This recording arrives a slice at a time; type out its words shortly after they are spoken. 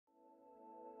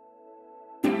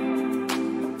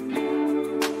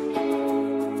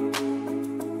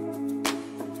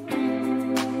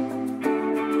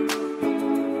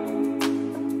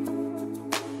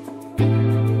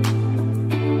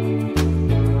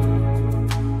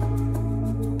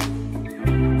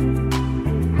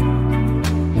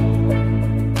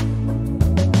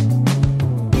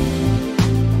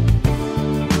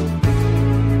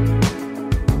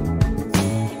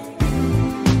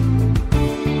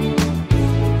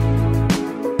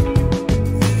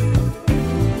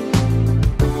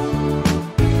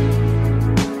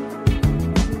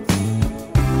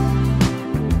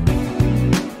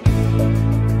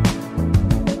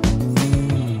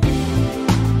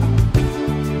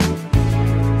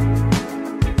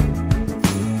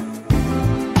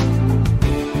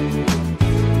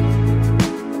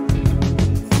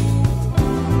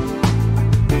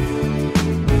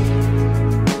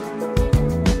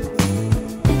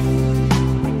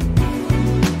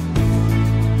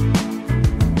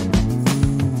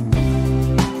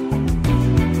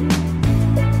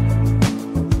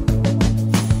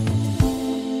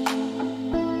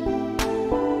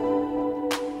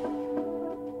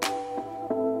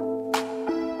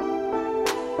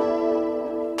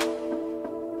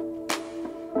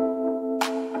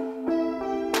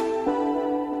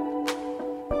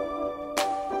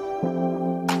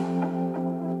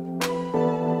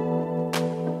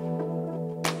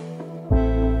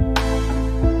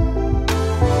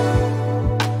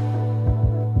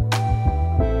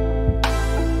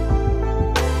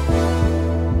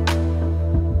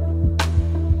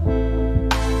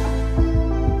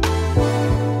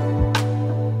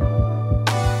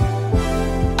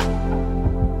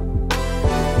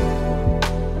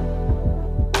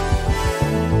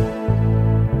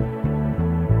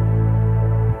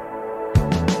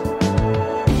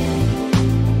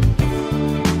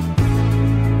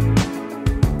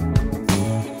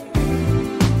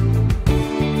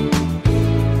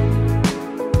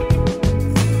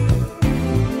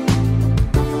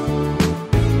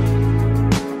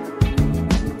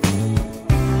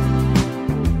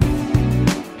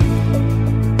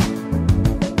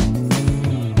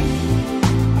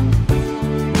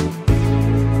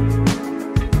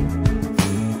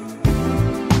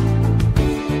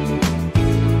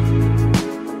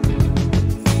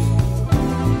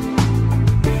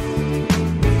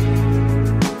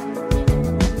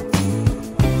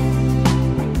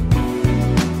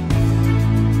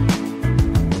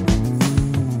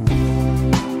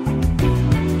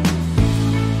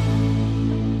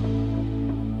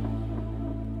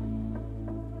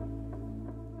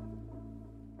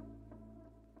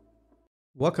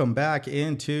Welcome back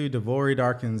into DeVory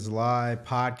Darkins live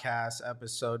podcast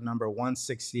episode number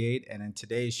 168. And in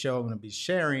today's show, I'm going to be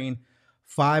sharing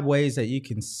 5 ways that you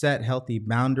can set healthy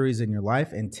boundaries in your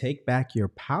life and take back your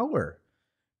power.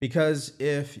 Because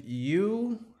if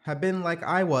you have been like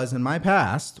I was in my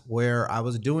past, where I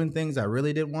was doing things I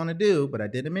really didn't want to do, but I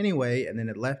did them anyway, and then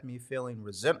it left me feeling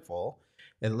resentful,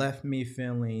 it left me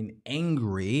feeling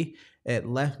angry, it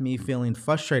left me feeling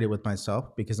frustrated with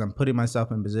myself because I'm putting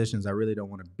myself in positions I really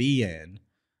don't want to be in.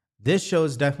 This show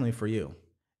is definitely for you.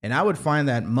 And I would find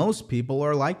that most people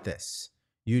are like this.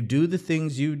 You do the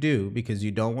things you do because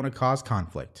you don't want to cause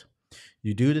conflict.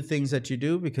 You do the things that you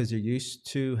do because you're used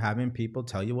to having people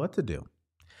tell you what to do.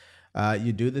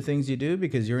 You do the things you do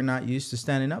because you're not used to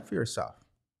standing up for yourself.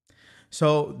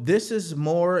 So this is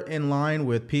more in line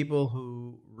with people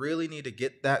who really need to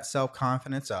get that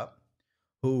self-confidence up,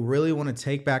 who really want to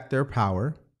take back their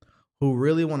power, who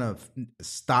really want to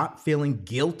stop feeling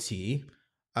guilty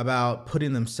about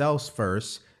putting themselves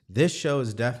first. This show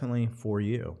is definitely for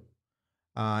you.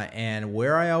 And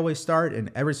where I always start in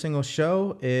every single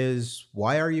show is,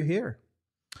 why are you here?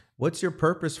 What's your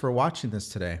purpose for watching this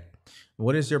today?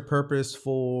 What is your purpose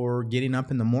for getting up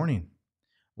in the morning?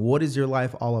 What is your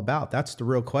life all about? That's the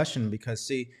real question, because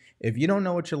see, if you don't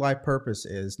know what your life purpose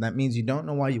is, that means you don't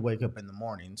know why you wake up in the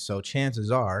morning. So chances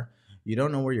are you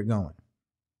don't know where you're going,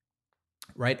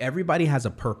 right? Everybody has a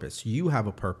purpose. You have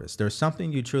a purpose. There's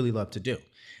something you truly love to do.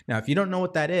 Now, if you don't know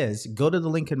what that is, go to the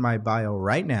link in my bio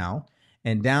right now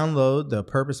and download the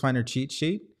Purpose Finder cheat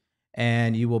sheet,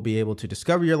 and you will be able to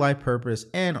discover your life purpose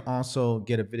and also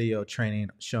get a video training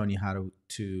showing you how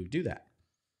to do that.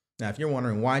 Now, if you're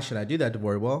wondering, why should I do that,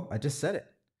 DeVory? Well, I just said it.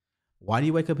 Why do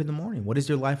you wake up in the morning? What is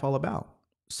your life all about?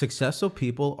 Successful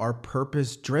people are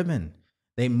purpose driven.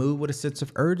 They move with a sense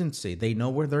of urgency. They know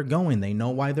where they're going. They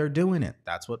know why they're doing it.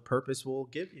 That's what purpose will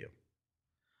give you.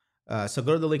 So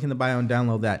go to the link in the bio and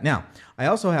download that. Now, I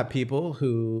also have people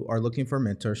who are looking for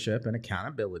mentorship and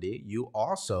accountability. You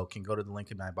also can go to the link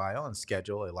in my bio and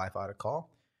schedule a live audit call.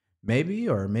 Maybe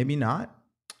or maybe not.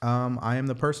 I am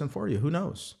the person for you. Who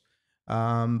knows?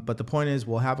 But the point is,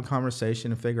 we'll have a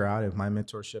conversation and figure out if my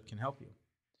mentorship can help you.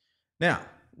 Now,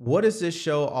 what is this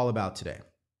show all about today?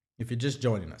 If you're just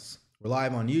joining us, we're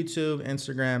live on YouTube,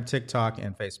 Instagram, TikTok,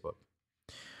 and Facebook.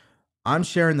 I'm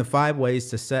sharing the 5 ways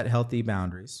to set healthy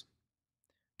boundaries,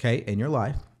 okay, in your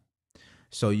life,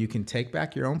 so you can take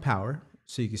back your own power,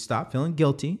 so you can stop feeling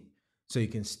guilty, so you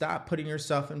can stop putting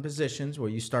yourself in positions where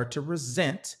you start to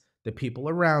resent the people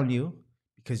around you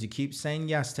because you keep saying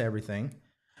yes to everything.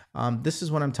 This is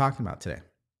what I'm talking about today.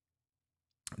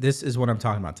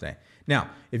 Now,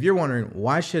 if you're wondering,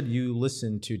 why should you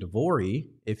listen to DeVory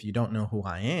if you don't know who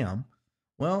I am?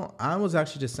 Well, I was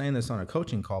actually just saying this on a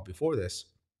coaching call before this.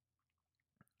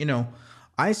 You know,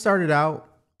 I started out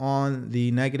on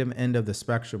the negative end of the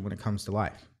spectrum when it comes to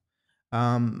life.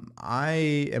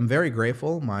 I am very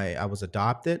grateful. I was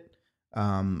adopted.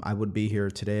 I would be here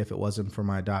today if it wasn't for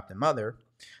my adopted mother.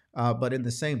 But in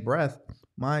the same breath,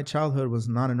 my childhood was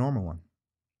not a normal one.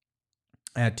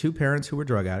 I had 2 parents who were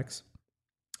drug addicts.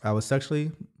 I was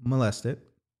sexually molested.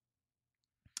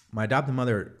 My adopted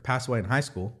mother passed away in high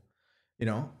school. You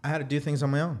know, I had to do things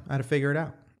on my own. I had to figure it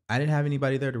out. I didn't have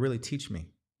anybody there to really teach me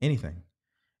anything.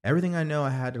 Everything I know, I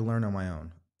had to learn on my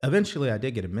own. Eventually, I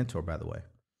did get a mentor, by the way.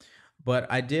 But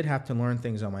I did have to learn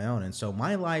things on my own. And so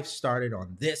my life started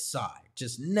on this side,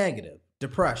 just negative,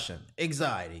 depression,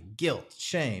 anxiety, guilt,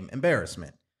 shame,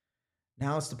 embarrassment.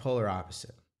 Now it's the polar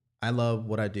opposite. I love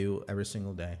what I do every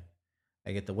single day.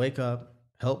 I get to wake up,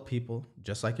 help people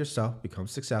just like yourself become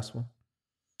successful.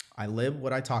 I live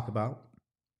what I talk about.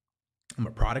 I'm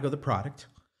a product of the product.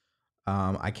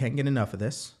 I can't get enough of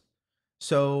this.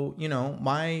 So, you know,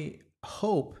 my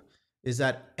hope is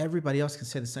that everybody else can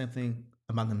say the same thing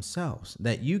about themselves,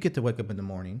 that you get to wake up in the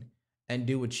morning and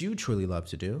do what you truly love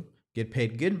to do, get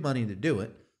paid good money to do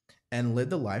it, and live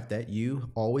the life that you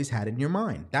always had in your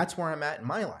mind. That's where I'm at in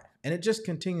my life. And it just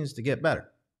continues to get better.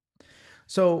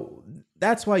 So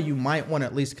that's why you might want to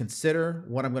at least consider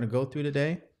what I'm going to go through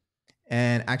today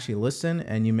and actually listen.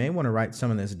 And you may want to write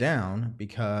some of this down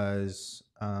because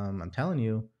I'm telling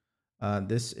you,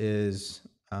 this is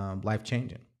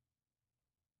life-changing.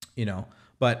 You know,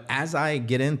 but as I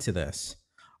get into this,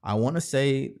 I want to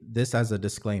say this as a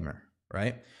disclaimer,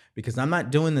 right? Because I'm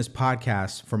not doing this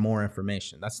podcast for more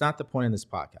information. That's not the point of this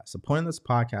podcast. The point of this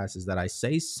podcast is that I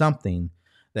say something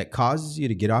that causes you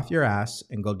to get off your ass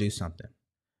and go do something.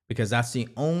 Because that's the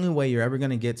only way you're ever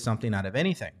going to get something out of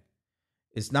anything.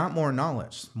 It's not more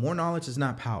knowledge. More knowledge is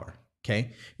not power,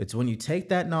 okay? It's when you take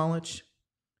that knowledge,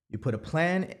 you put a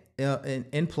plan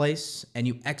in place and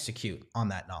you execute on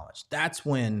that knowledge, that's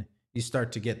when you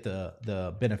start to get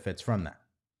the benefits from that.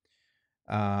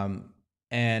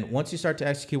 And once you start to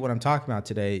execute what I'm talking about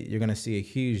today, you're going to see a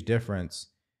huge difference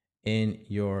in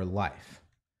your life.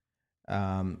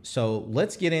 So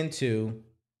let's get into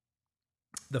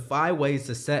the 5 ways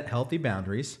to set healthy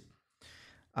boundaries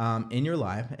in your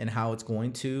life and how it's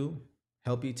going to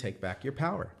help you take back your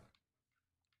power.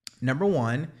 Number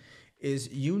 1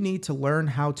 is you need to learn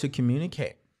how to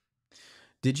communicate.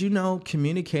 Did you know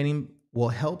communicating will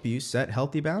help you set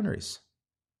healthy boundaries?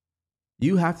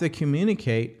 You have to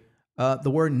communicate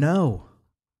the word no.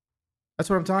 That's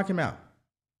what I'm talking about.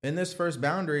 In this first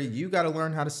boundary, you got to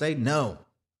learn how to say no.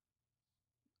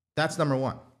 That's number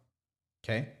 1.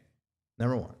 Okay?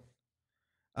 Number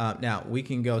 1. Now, we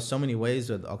can go so many ways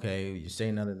with, okay, you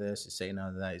say no to this, you say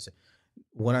no to that.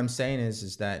 What I'm saying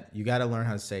is that you got to learn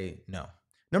how to say no.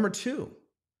 Number 2,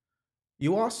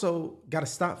 you also got to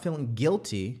stop feeling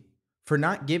guilty for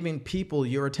not giving people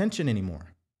your attention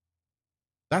anymore.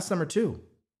 That's number 2.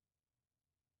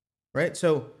 Right?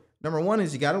 So number 1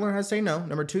 is you got to learn how to say no.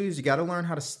 Number 2 is you got to learn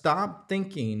how to stop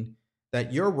thinking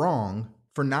that you're wrong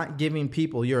for not giving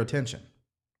people your attention.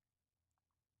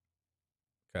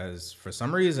 Because for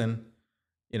some reason,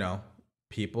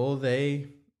 people, they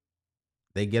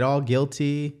get all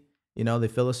guilty, they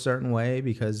feel a certain way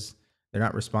because they're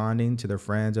not responding to their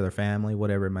friends or their family,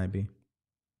 whatever it might be.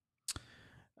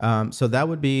 So that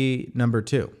would be number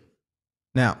 2.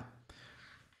 Now,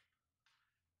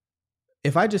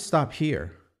 if I just stop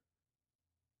here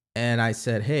and I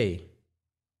said, hey,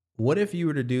 what if you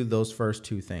were to do those first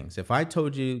 2 things? If I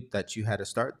told you that you had to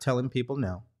start telling people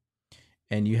no,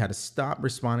 and you had to stop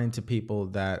responding to people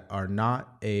that are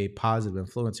not a positive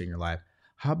influence in your life,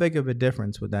 how big of a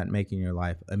difference would that make in your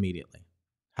life immediately?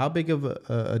 How big of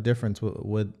a difference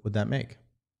would that make?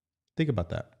 Think about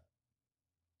that.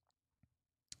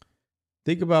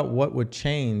 Think about what would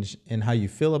change in how you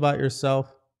feel about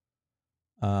yourself,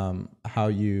 how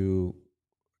you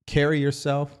carry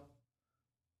yourself,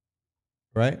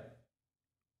 right?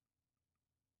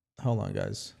 Hold on,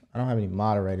 guys. I don't have any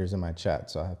moderators in my chat,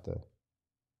 so I have to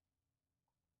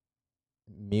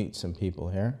mute some people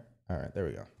here. All right, there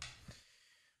we go.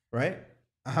 Right?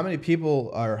 How many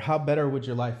people how better would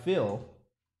your life feel?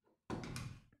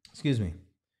 Excuse me.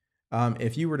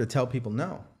 If you were to tell people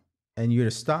no and you were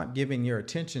to stop giving your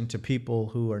attention to people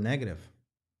who are negative.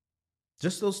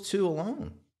 Just those 2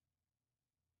 alone.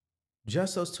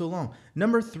 Just those 2 alone.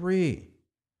 Number 3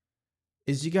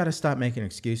 is you got to stop making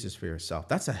excuses for yourself.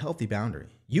 That's a healthy boundary.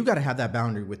 You got to have that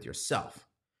boundary with yourself.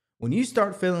 When you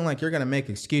start feeling like you're going to make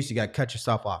excuses, you got to cut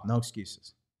yourself off. No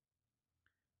excuses.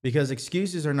 Because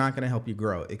excuses are not going to help you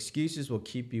grow. Excuses will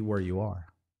keep you where you are.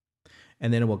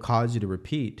 And then it will cause you to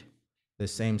repeat the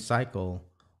same cycle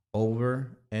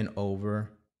over and over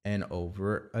and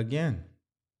over again.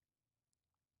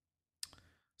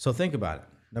 So think about it.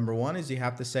 Number 1 is you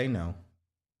have to say no.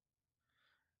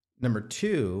 Number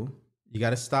 2, you got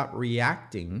to stop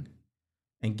reacting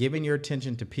and giving your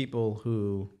attention to people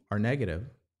who are negative.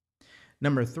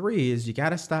 Number 3 is you got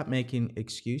to stop making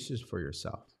excuses for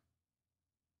yourself.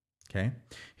 Okay.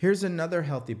 Here's another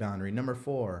healthy boundary. Number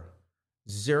 4,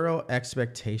 0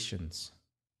 expectations.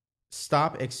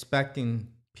 Stop expecting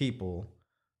people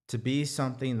to be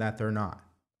something that they're not.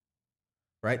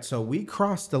 Right? So we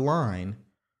cross the line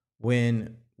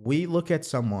when we look at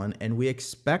someone and we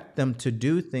expect them to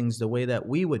do things the way that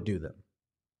we would do them.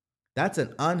 That's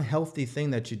an unhealthy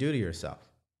thing that you do to yourself.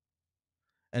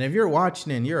 And if you're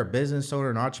watching and you're a business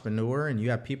owner, an entrepreneur, and you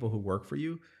have people who work for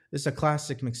you, it's a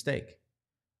classic mistake.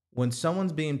 When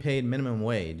someone's being paid minimum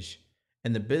wage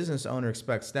and the business owner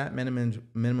expects that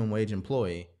minimum wage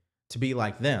employee to be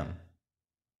like them,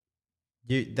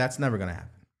 that's never going to happen.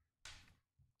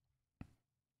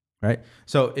 Right?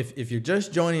 So if you're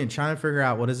just joining and trying to figure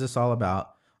out what is this all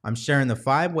about, I'm sharing the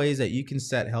 5 ways that you can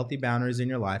set healthy boundaries in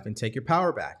your life and take your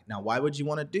power back. Now, why would you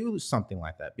want to do something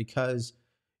like that? Because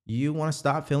you want to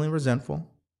stop feeling resentful.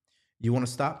 You want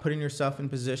to stop putting yourself in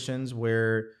positions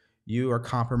where you are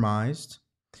compromised.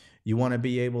 You want to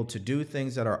be able to do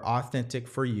things that are authentic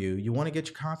for you. You want to get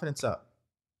your confidence up.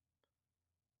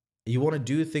 You want to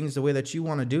do things the way that you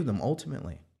want to do them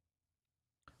ultimately.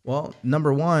 Well,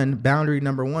 boundary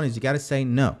number 1 is you got to say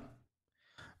no.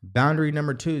 Boundary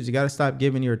number 2 is you got to stop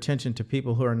giving your attention to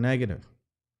people who are negative.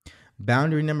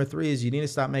 Boundary number 3 is you need to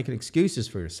stop making excuses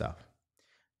for yourself.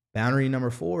 Boundary number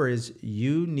 4 is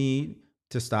you need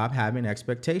to stop having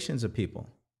expectations of people.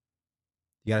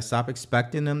 You got to stop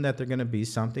expecting them that they're going to be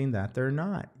something that they're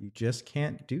not. You just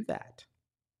can't do that.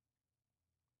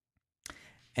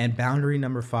 And boundary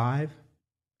number 5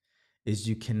 is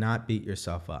you cannot beat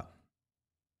yourself up.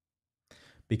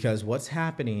 Because what's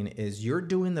happening is you're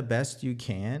doing the best you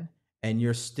can and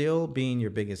you're still being your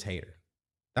biggest hater.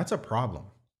 That's a problem.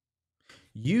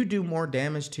 You do more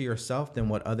damage to yourself than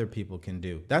what other people can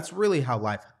do. That's really how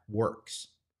life works.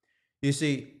 You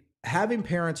see, having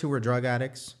parents who were drug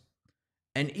addicts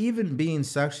and even being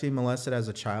sexually molested as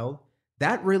a child,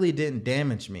 that really didn't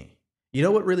damage me. You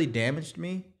know what really damaged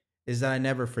me is that I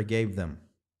never forgave them.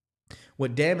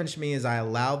 What damaged me is I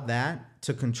allowed that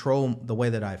to control the way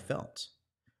that I felt.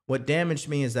 What damaged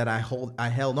me is that I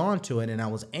held on to it and I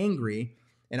was angry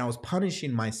and I was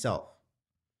punishing myself.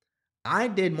 I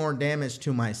did more damage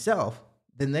to myself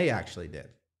than they actually did.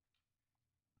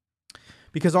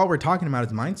 Because all we're talking about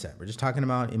is mindset. We're just talking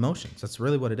about emotions. That's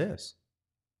really what it is.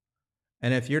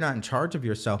 And if you're not in charge of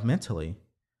yourself mentally,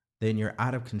 then you're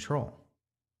out of control.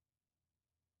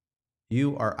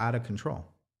 You are out of control.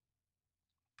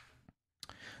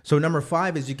 So number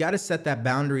 5 is you got to set that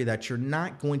boundary that you're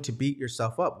not going to beat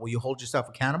yourself up. Will you hold yourself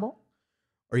accountable?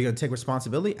 Are you going to take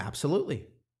responsibility? Absolutely.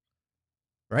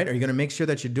 Right? Are you going to make sure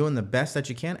that you're doing the best that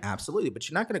you can? Absolutely. But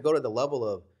you're not going to go to the level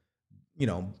of,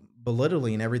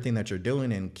 belittling everything that you're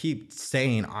doing and keep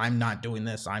saying, I'm not doing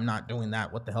this, I'm not doing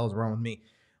that. What the hell is wrong with me?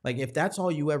 Like, if that's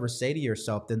all you ever say to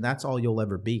yourself, then that's all you'll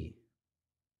ever be.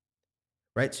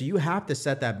 Right? So you have to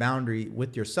set that boundary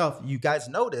with yourself. You guys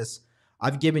notice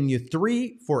I've given you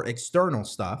 3 for external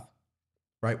stuff,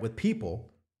 right? With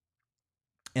people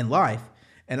in life.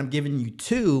 And I'm giving you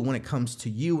 2 when it comes to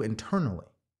you internally.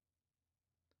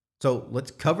 So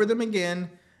let's cover them again.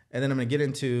 And then I'm going to get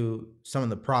into some of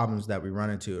the problems that we run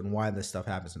into and why this stuff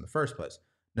happens in the first place.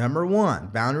 Number 1,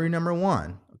 boundary number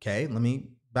 1. Okay, let me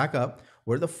back up.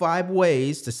 What are the 5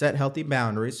 ways to set healthy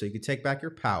boundaries so you can take back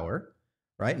your power,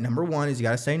 right? Number 1 is you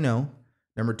got to say no.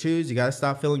 Number 2 is you got to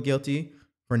stop feeling guilty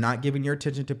for not giving your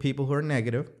attention to people who are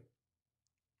negative.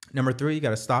 Number 3, you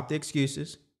got to stop the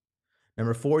excuses.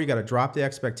 Number 4, you got to drop the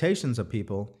expectations of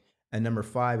people. And number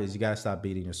 5 is you got to stop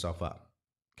beating yourself up.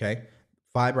 Okay,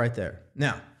 5 right there.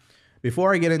 Now,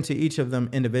 before I get into each of them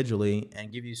individually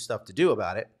and give you stuff to do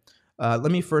about it,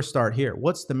 let me first start here.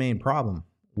 What's the main problem?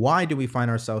 Why do we find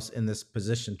ourselves in this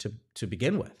position to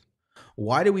begin with?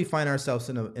 Why do we find ourselves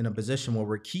in a position where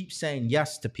we keep saying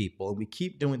yes to people and we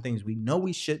keep doing things we know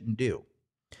we shouldn't do?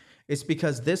 It's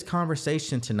because this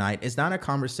conversation tonight is not a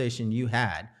conversation you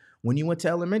had when you went to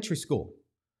elementary school.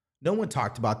 No one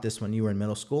talked about this when you were in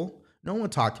middle school. No one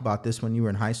talked about this when you were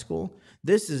in high school.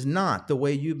 This is not the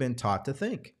way you've been taught to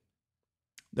think.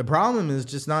 The problem is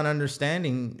just not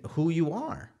understanding who you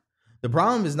are. The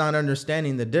problem is not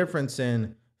understanding the difference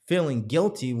in feeling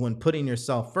guilty when putting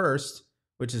yourself first,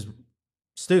 which is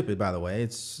stupid, by the way.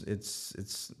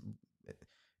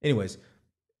 Anyways,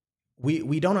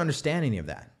 we don't understand any of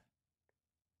that,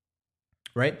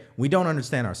 right? We don't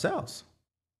understand ourselves.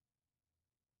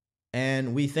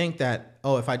 And we think that,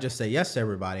 if I just say yes to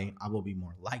everybody, I will be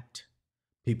more liked.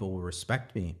 People will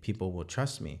respect me. People will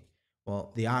trust me.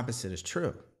 Well, the opposite is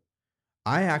true.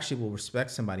 I actually will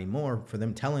respect somebody more for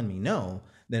them telling me no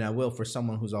than I will for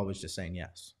someone who's always just saying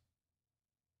yes.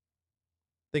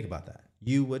 Think about that.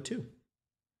 You would too.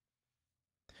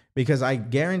 Because I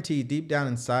guarantee deep down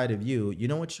inside of you, you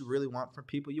know what you really want from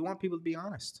people? You want people to be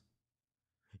honest.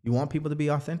 You want people to be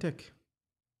authentic.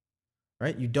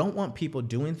 Right? You don't want people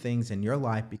doing things in your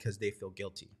life because they feel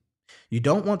guilty. You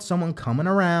don't want someone coming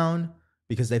around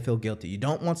because they feel guilty. You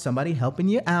don't want somebody helping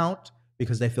you out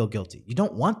because they feel guilty. You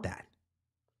don't want that.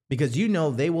 Because you know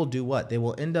they will do what? They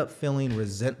will end up feeling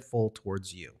resentful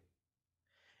towards you.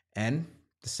 And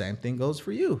the same thing goes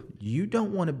for you. You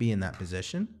don't want to be in that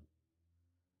position.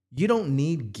 You don't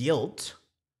need guilt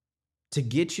to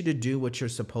get you to do what you're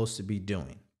supposed to be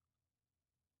doing.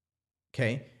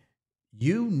 Okay?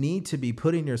 You need to be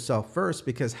putting yourself first,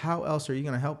 because how else are you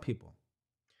going to help people?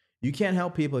 You can't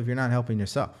help people if you're not helping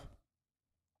yourself.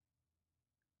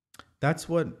 That's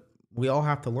what we all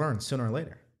have to learn sooner or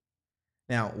later.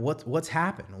 Now, what's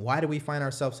happened? Why do we find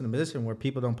ourselves in a position where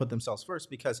people don't put themselves first?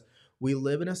 Because we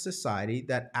live in a society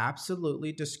that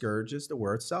absolutely discourages the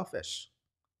word selfish.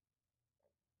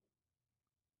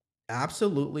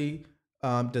 Absolutely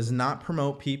does not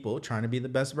promote people trying to be the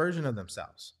best version of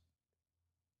themselves.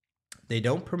 They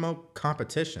don't promote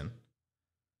competition.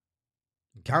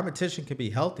 Competition can be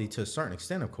healthy to a certain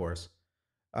extent, of course,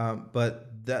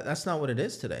 but that's not what it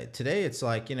is today. Today, it's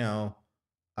like, you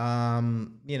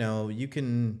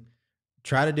can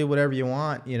try to do whatever you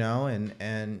want,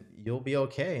 and you'll be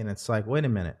okay. And it's like, wait a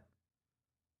minute.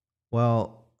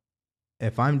 Well,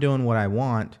 if I'm doing what I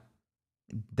want,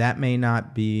 that may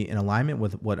not be in alignment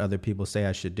with what other people say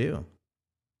I should do.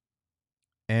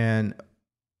 And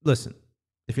listen,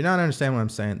 If you're not understanding what I'm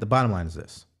saying, the bottom line is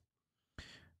this.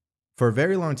 For a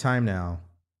very long time now,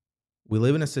 we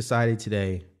live in a society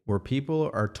today where people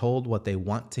are told what they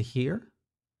want to hear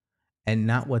and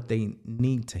not what they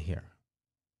need to hear,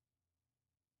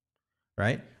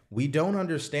 right? We don't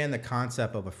understand the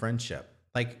concept of a friendship.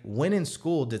 Like, when in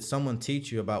school did someone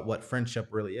teach you about what friendship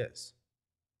really is?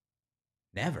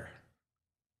 Never,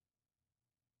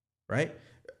 right?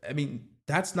 I mean,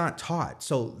 that's not taught.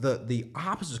 So the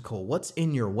obstacle, what's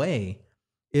in your way,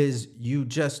 is you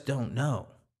just don't know.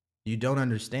 You don't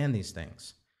understand these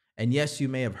things. And yes, you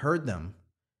may have heard them.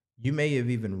 You may have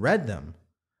even read them.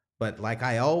 But like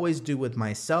I always do with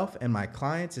myself and my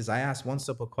clients, is I ask one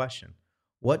simple question.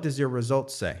 What does your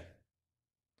results say?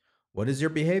 What does your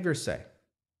behavior say?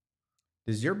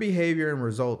 Does your behavior and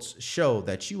results show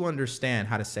that you understand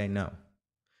how to say no?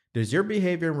 Does your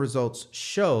behavior and results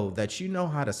show that you know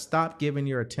how to stop giving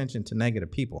your attention to negative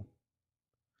people?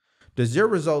 Does your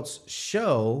results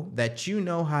show that you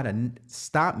know how to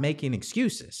stop making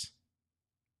excuses?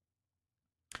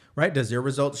 Right? Does your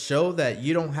results show that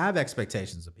you don't have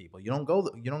expectations of people? You don't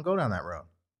go down that road.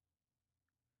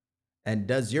 And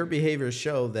does your behavior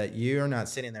show that you're not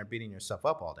sitting there beating yourself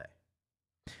up all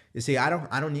day? You see, I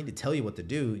don't need to tell you what to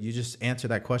do. You just answer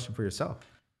that question for yourself.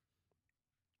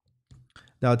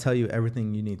 That'll tell you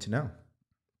everything you need to know.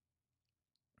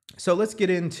 So let's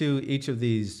get into each of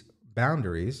these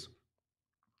boundaries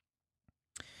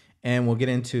and we'll get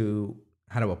into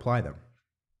how to apply them.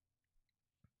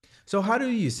 So how do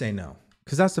you say no?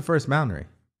 Because that's the first boundary.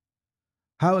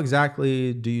 How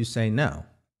exactly do you say no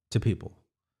to people?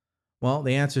 Well,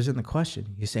 the answer is in the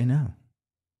question. You say no.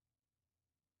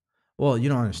 Well, you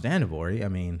don't understand, DeVory. I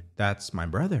mean, that's my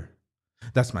brother.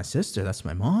 That's my sister. That's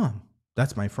my mom.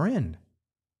 That's my friend.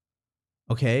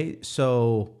 Okay,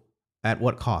 so at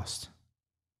what cost?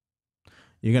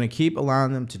 You're going to keep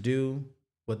allowing them to do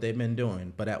what they've been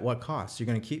doing, but at what cost? You're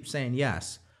going to keep saying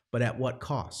yes, but at what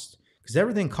cost? Because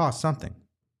everything costs something,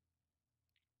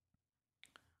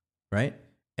 right?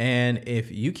 And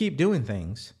if you keep doing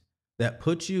things that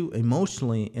put you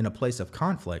emotionally in a place of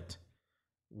conflict,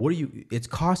 it's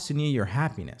costing you your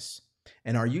happiness.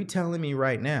 And are you telling me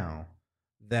right now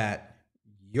that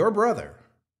your brother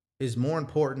is more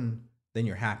important than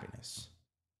your happiness?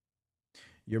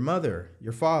 Your mother,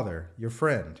 your father, your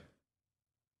friend,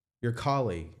 your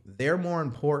colleague, they're more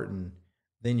important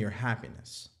than your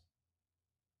happiness.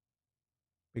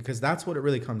 Because that's what it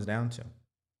really comes down to.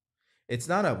 It's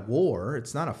not a war,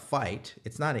 it's not a fight,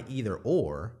 it's not an either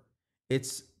or,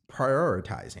 it's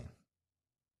prioritizing.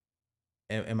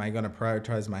 Am I going to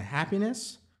prioritize my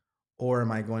happiness or am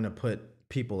I going to put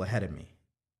people ahead of me?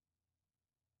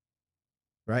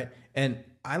 Right? And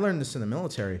I learned this in the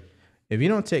military. If you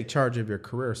don't take charge of your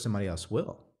career, somebody else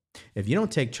will. If you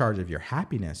don't take charge of your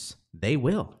happiness, they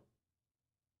will.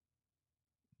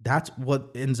 That's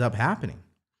what ends up happening.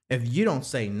 If you don't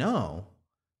say no,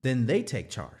 then they take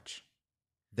charge.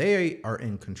 They are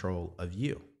in control of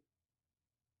you.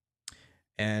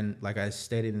 And like I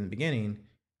stated in the beginning,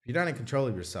 if you're not in control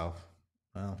of yourself,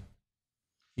 well,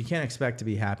 you can't expect to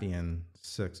be happy and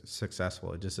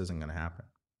successful. It just isn't going to happen.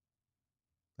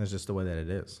 That's just the way that it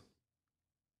is.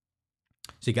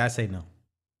 So you got to say no.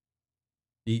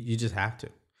 You just have to.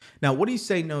 Now, what do you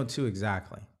say no to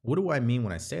exactly? What do I mean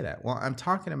when I say that? Well, I'm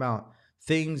talking about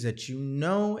things that you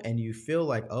know and you feel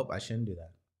like, oh, I shouldn't do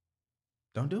that.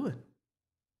 Don't do it.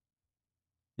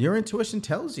 Your intuition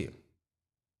tells you.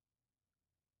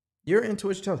 Your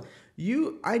intuition tells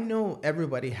you. I know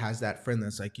everybody has that friend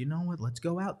that's like, you know what? Let's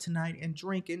go out tonight and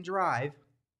drink and drive.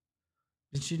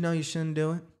 Did you know you shouldn't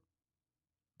do it?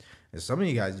 And some of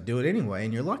you guys do it anyway,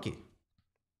 and you're lucky.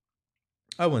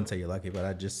 I wouldn't say you're lucky, but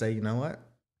I'd just say, you know what?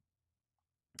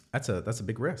 That's a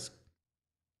big risk.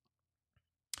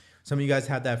 Some of you guys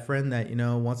have that friend that,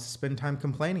 wants to spend time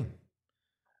complaining.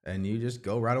 And you just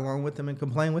go right along with them and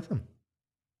complain with them.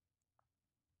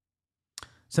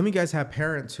 Some of you guys have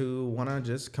parents who want to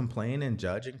just complain and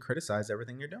judge and criticize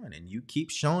everything you're doing. And you keep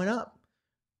showing up,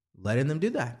 letting them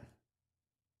do that.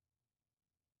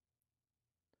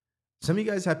 Some of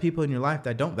you guys have people in your life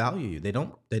that don't value you. They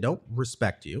don't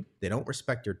respect you. They don't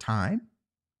respect your time.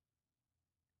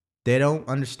 They don't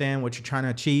understand what you're trying to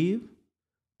achieve,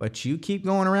 but you keep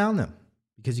going around them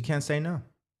because you can't say no.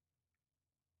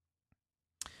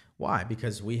 Why?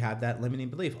 Because we have that limiting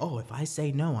belief. Oh, if I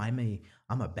say no, I'm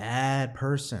a bad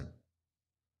person.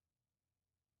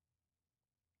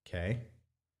 Okay.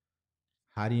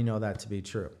 How do you know that to be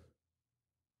true?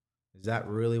 Is that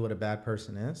really what a bad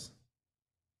person is?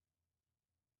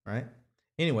 Right?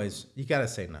 Anyways, you got to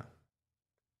say no.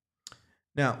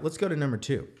 Now, let's go to number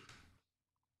 2.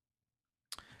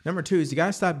 Number two is you got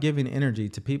to stop giving energy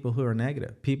to people who are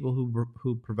negative, people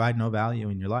who provide no value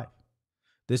in your life.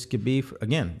 This could be,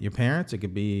 again, your parents. It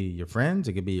could be your friends.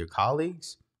 It could be your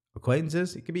colleagues,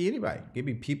 acquaintances. It could be anybody. It could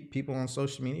be people on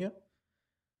social media.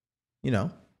 You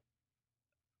know,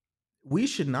 we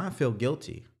should not feel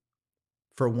guilty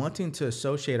for wanting to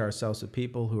associate ourselves with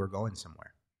people who are going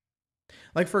somewhere.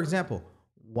 Like, for example,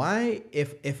 why,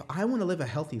 if I want to live a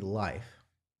healthy life,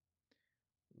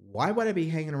 why would I be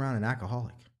hanging around an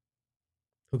alcoholic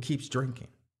who keeps drinking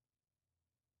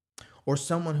or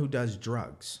someone who does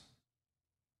drugs?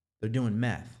 They're doing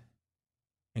meth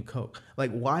and coke.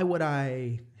 Like, why would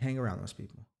I hang around those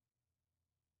people?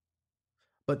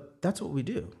 But that's what we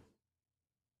do.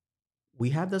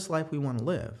 We have this life we want to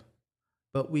live,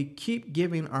 but we keep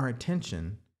giving our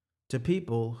attention to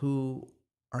people who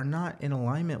are not in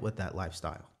alignment with that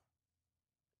lifestyle.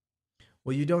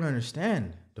 Well, you don't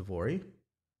understand, DeVory.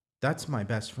 That's my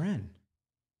best friend.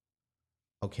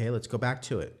 Okay, let's go back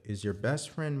to it. Is your best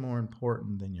friend more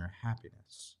important than your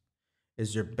happiness?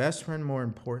 Is your best friend more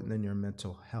important than your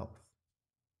mental health?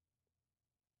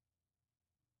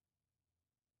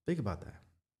 Think about that.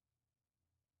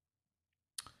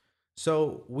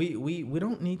 So we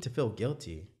don't need to feel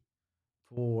guilty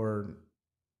for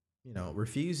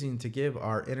refusing to give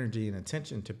our energy and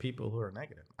attention to people who are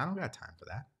negative. I don't got time for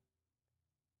that.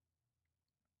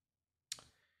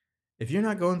 If you're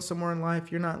not going somewhere in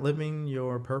life, you're not living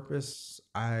your purpose,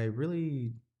 I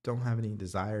really don't have any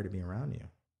desire to be around you.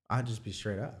 I'll just be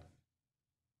straight up.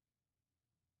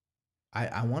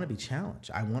 I want to be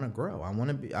challenged. I want to grow. I want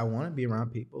to be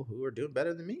around people who are doing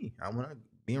better than me. I want to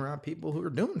be around people who are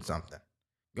doing something,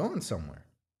 going somewhere,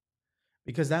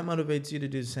 because that motivates you to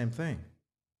do the same thing.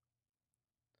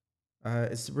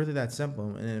 It's really that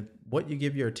simple. And if what you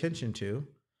give your attention to,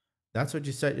 that's what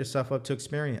you set yourself up to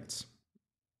experience.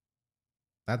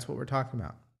 That's what we're talking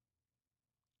about.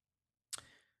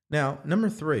 Now, number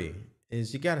three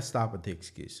is you got to stop with the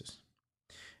excuses.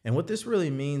 And what this really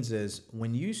means is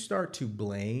when you start to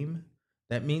blame,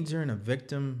 that means you're in a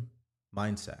victim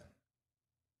mindset.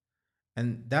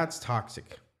 And that's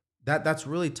toxic. That's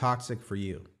really toxic for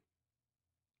you.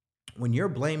 When you're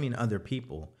blaming other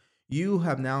people, you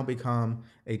have now become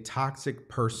a toxic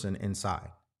person inside.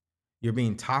 You're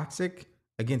being toxic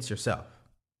against yourself.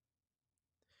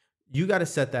 You got to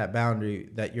set that boundary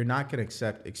that you're not going to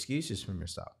accept excuses from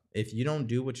yourself. If you don't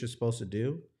do what you're supposed to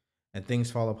do and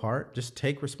things fall apart, just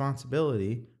take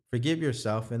responsibility, forgive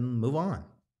yourself, and move on.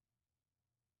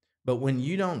 But when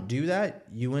you don't do that,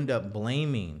 you end up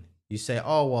blaming. You say,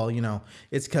 "Oh, well,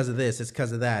 it's because of this, it's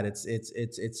because of that.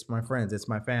 It's my friends, it's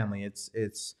my family,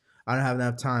 it's I don't have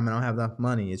enough time, I don't have enough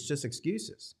money." It's just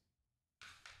excuses.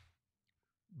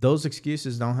 Those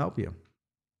excuses don't help you.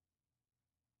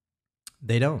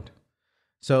 They don't.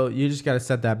 So you just got to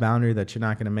set that boundary that you're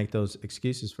not going to make those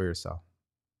excuses for yourself.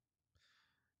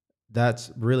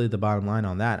 That's really the bottom line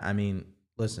on that. I mean,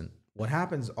 listen, what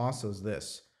happens also is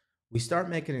this. We start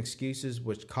making excuses,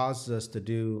 which causes us to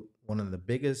do one of the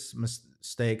biggest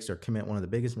mistakes or commit one of the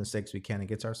biggest mistakes we can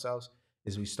against ourselves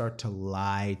is we start to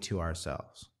lie to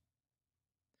ourselves.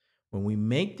 When we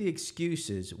make the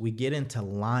excuses, we get into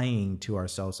lying to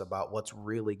ourselves about what's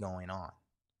really going on.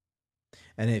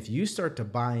 And if you start to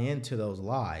buy into those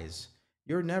lies,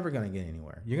 you're never going to get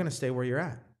anywhere. You're going to stay where you're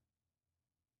at.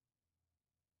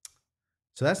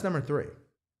 So that's number three.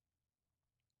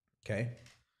 Okay.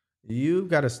 You've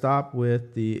got to stop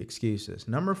with the excuses.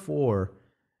 Number four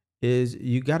is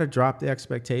you got to drop the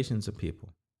expectations of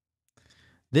people.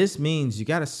 This means you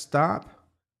got to stop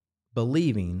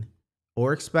believing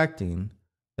or expecting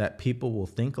that people will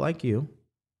think like you,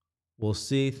 will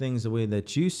see things the way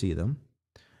that you see them,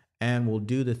 and will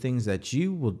do the things that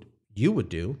you would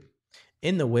do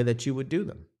in the way that you would do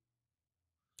them.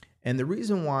 And the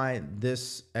reason why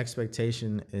this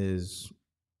expectation is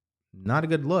not a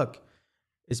good look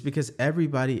is because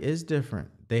everybody is different.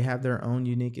 They have their own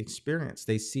unique experience.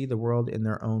 They see the world in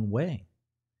their own way.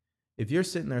 If you're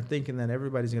sitting there thinking that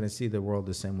everybody's going to see the world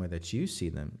the same way that you see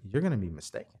them, you're going to be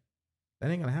mistaken.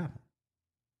 That ain't going to happen.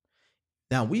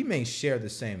 Now, we may share the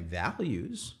same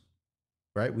values,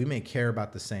 right? We may care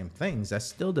about the same things. That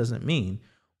still doesn't mean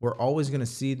we're always going to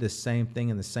see the same thing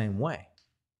in the same way.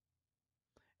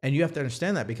 And you have to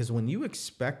understand that, because when you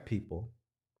expect people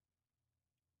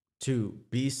to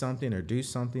be something or do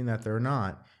something that they're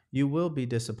not, you will be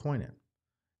disappointed.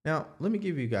 Now, let me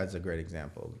give you guys a great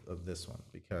example of this one,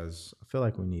 because I feel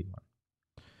like we need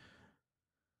one.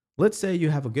 Let's say you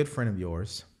have a good friend of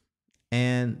yours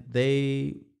and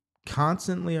they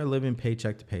constantly are living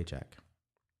paycheck to paycheck.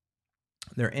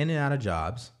 They're in and out of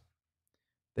jobs.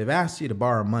 They've asked you to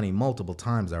borrow money multiple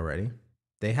times already.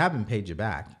 they haven't paid you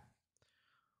back,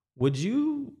 would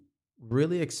you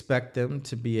really expect them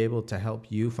to be able to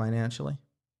help you financially?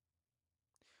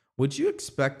 Would you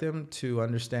expect them to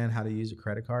understand how to use a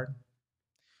credit card?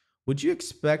 Would you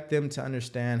expect them to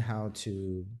understand how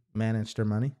to manage their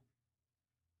money?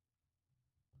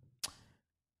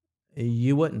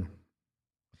 You wouldn't.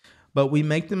 But we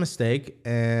make the mistake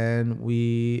and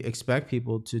we expect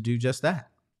people to do just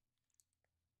that.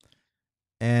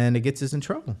 And it gets us in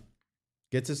trouble.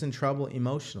 Gets us in trouble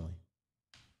emotionally.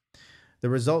 The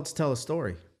results tell a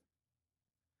story.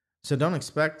 So don't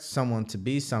expect someone to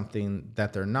be something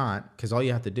that they're not, because all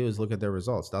you have to do is look at their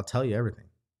results. They'll tell you everything.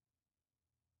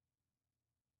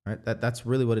 Right? That's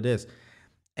really what it is.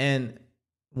 And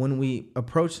when we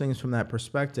approach things from that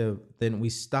perspective, then we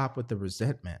stop with the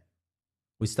resentment.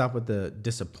 We stop with the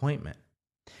disappointment.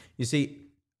 You see,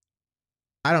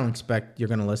 I don't expect you're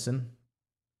going to listen.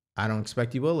 I don't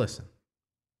expect you will listen.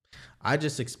 I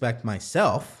just expect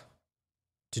myself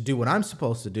to do what I'm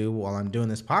supposed to do while I'm doing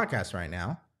this podcast right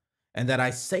now, and that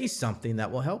I say something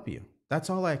that will help you. That's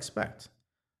all I expect.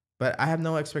 But I have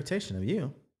no expectation of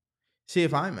you. See,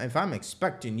 if I'm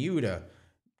expecting you to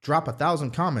drop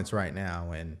 1,000 comments right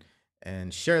now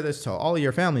and share this to all of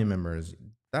your family members,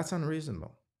 that's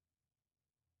unreasonable.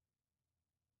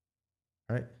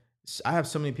 Right? I have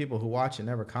so many people who watch and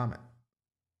never comment,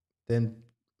 then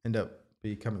end up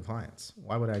becoming clients.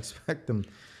 Why would I expect them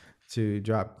to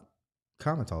drop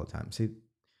comments all the time? See,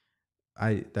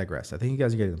 I digress. I think you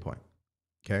guys are getting the point.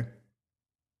 Okay.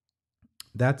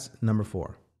 That's number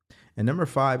 4. And number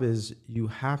 5 is you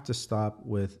have to stop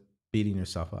with beating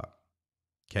yourself up.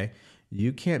 Okay.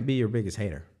 You can't be your biggest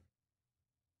hater.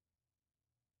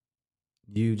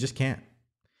 You just can't.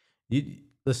 You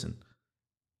listen,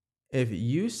 if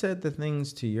you said the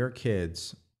things to your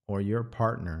kids or your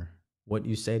partner, what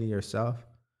you say to yourself,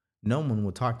 no one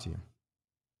will talk to you.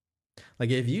 Like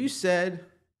if you said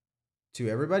to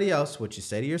everybody else what you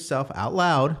say to yourself out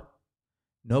loud,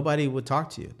 nobody would talk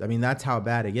to you. I mean, that's how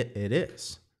bad it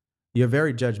is. You're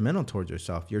very judgmental towards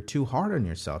yourself. You're too hard on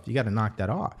yourself. You got to knock that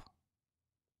off.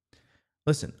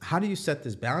 Listen, how do you set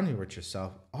this boundary with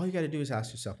yourself? All you got to do is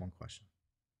ask yourself one question.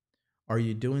 Are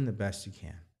you doing the best you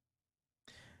can?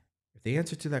 If the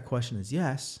answer to that question is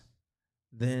yes,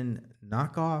 then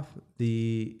knock off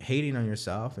the hating on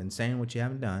yourself and saying what you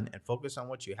haven't done and focus on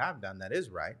what you have done that is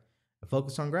right and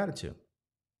focus on gratitude.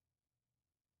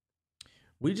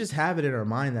 We just have it in our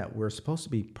mind that we're supposed to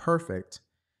be perfect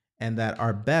and that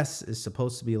our best is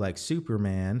supposed to be like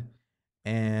Superman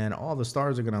and all the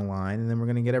stars are going to align and then we're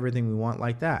going to get everything we want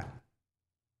like that.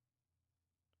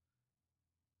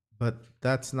 But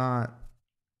that's not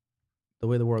the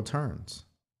way the world turns.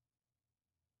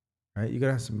 Right? You're going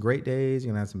to have some great days.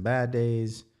 You're going to have some bad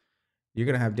days. You're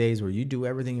going to have days where you do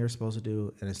everything you're supposed to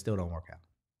do and it still don't work out.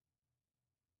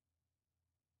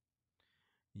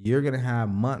 You're going to have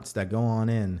months that go on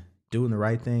in doing the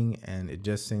right thing and it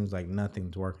just seems like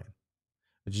nothing's working.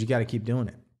 But you got to keep doing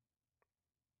it.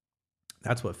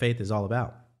 That's what faith is all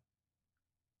about.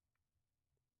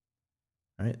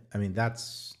 Right? I mean,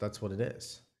 that's what it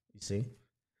is. You see?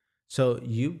 So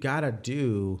you got to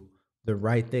do the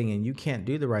right thing, and you can't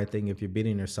do the right thing if you're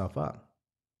beating yourself up.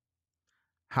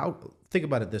 Think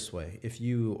about it this way. If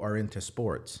you are into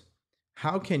sports,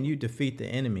 how can you defeat the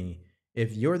enemy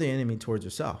if you're the enemy towards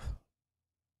yourself?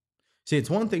 See, it's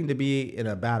one thing to be in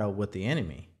a battle with the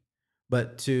enemy,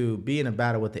 but to be in a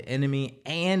battle with the enemy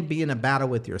and be in a battle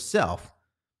with yourself,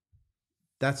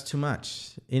 that's too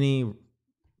much. Any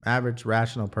average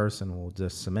rational person will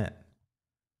just submit.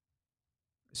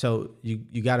 So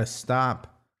you got to stop,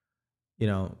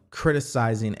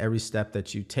 criticizing every step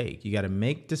that you take. You got to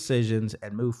make decisions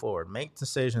and move forward. Make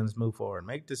decisions, move forward.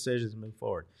 Make decisions, move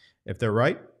forward. If they're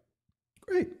right,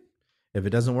 great. If it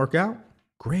doesn't work out,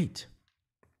 great.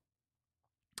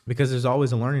 Because there's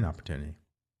always a learning opportunity.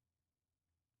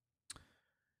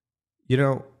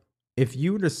 If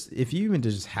you even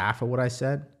did just half of what I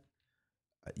said,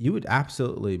 you would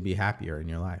absolutely be happier in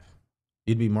your life.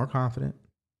 You'd be more confident.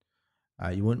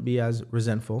 You wouldn't be as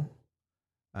resentful.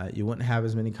 You wouldn't have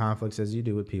as many conflicts as you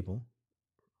do with people,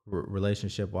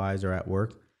 relationship-wise or at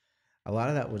work. A lot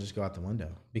of that will just go out the window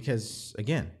because,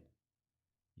 again,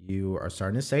 you are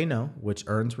starting to say no, which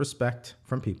earns respect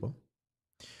from people.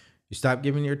 You stop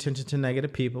giving your attention to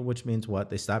negative people, which means what?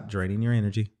 They stop draining your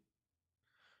energy.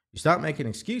 You stop making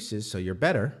excuses, so you're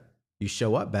better. You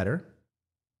show up better.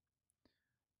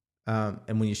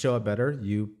 And when you show up better,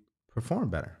 you perform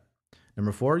better.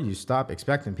 Number 4, you stop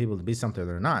expecting people to be something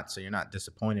they're not, so you're not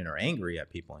disappointed or angry at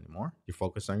people anymore. You're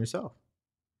focused on yourself.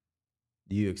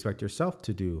 You expect yourself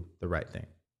to do the right thing.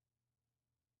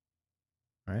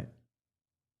 Right?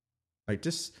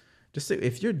 Like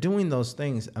if you're doing those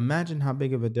things, imagine how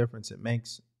big of a difference it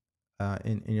makes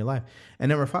in your life. And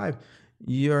number 5,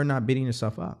 you're not beating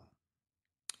yourself up.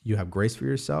 You have grace for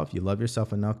yourself. You love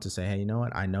yourself enough to say, hey, you know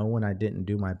what? I know when I didn't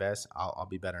do my best, I'll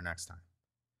be better next time.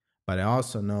 But I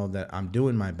also know that I'm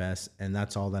doing my best, and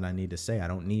that's all that I need to say. I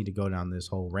don't need to go down this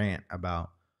whole rant about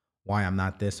why I'm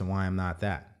not this and why I'm not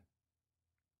that.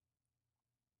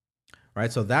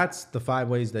 Right? So that's the 5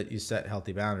 ways that you set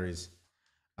healthy boundaries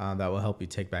that will help you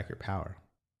take back your power.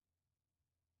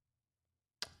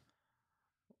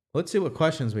 Let's see what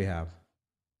questions we have.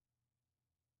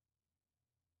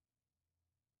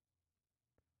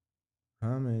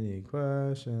 How many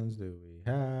questions do we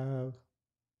have?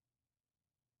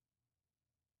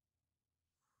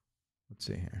 Let's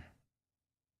see here.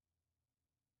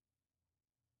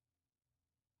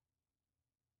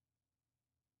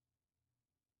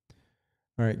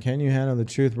 All right. Can you handle the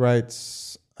truth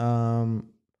writes?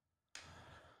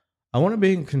 I want to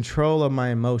be in control of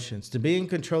my emotions. To be in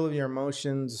control of your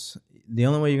emotions, the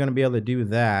only way you're going to be able to do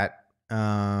that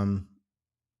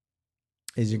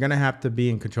is you're going to have to be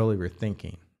in control of your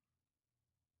thinking.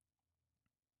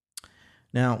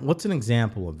 Now, what's an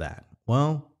example of that?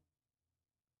 Well,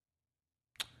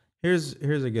 here's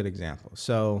a good example.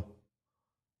 So,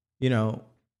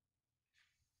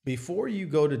 before you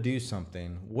go to do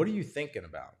something, what are you thinking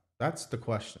about? That's the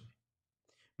question.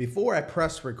 Before I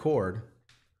press record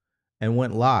and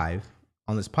went live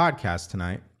on this podcast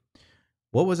tonight,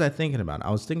 what was I thinking about?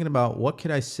 I was thinking about what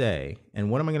could I say and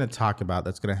what am I going to talk about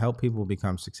that's going to help people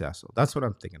become successful? That's what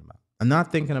I'm thinking about. I'm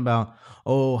not thinking about,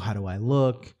 how do I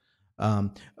look?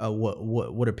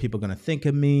 What are people going to think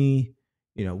of me?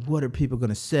 What are people going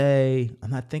to say?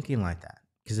 I'm not thinking like that,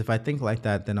 because if I think like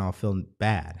that, then I'll feel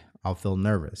bad. I'll feel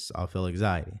nervous. I'll feel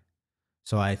anxiety.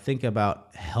 So I think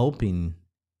about helping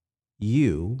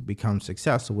you become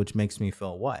successful, which makes me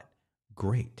feel what?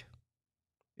 Great,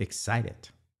 excited.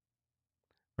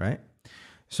 Right?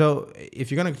 So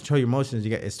if you're going to control your emotions,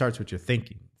 it starts with your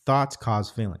thinking. Thoughts cause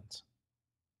feelings.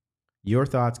 Your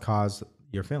thoughts cause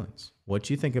your feelings. What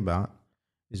you think about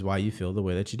is why you feel the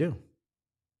way that you do.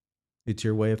 It's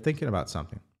your way of thinking about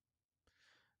something.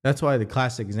 That's why the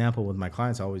classic example with my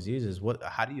clients I always use is,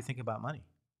 how do you think about money?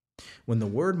 When the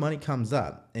word money comes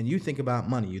up and you think about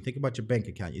money, you think about your bank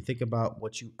account, you think about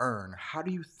what you earn, how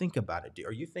do you think about it?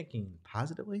 Are you thinking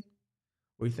positively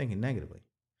or are you thinking negatively?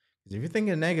 Because if you're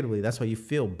thinking negatively, that's why you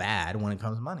feel bad when it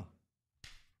comes to money.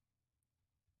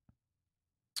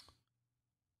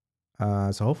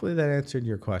 So hopefully that answered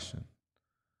your question.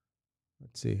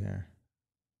 Let's see here.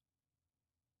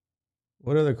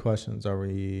 What other questions are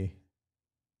we?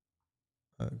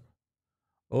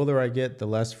 Older I get, the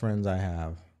less friends I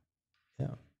have.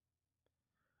 Yeah.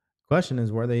 Question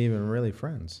is, were they even really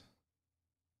friends?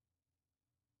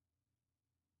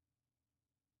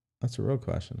 That's a real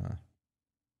question, huh?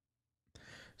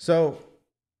 So,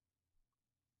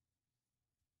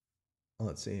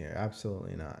 let's see here.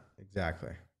 Absolutely not.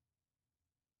 Exactly.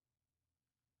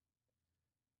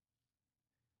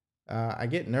 I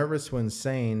get nervous when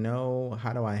saying no.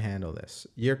 How do I handle this?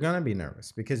 You're going to be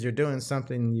nervous because you're doing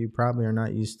something you probably are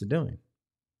not used to doing.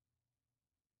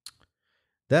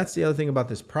 That's the other thing about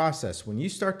this process. When you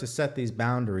start to set these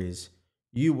boundaries,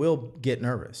 you will get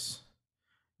nervous.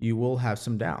 You will have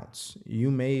some doubts. You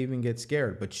may even get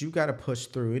scared, but you got to push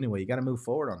through anyway. You got to move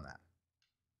forward on that.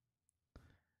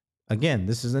 Again,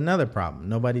 this is another problem.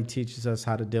 Nobody teaches us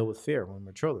how to deal with fear when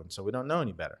we're children, so we don't know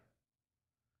any better.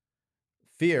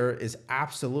 Fear is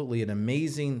absolutely an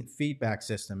amazing feedback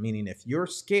system, meaning if you're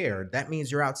scared, that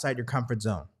means you're outside your comfort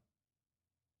zone.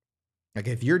 Like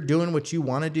if you're doing what you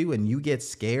want to do and you get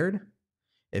scared,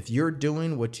 if you're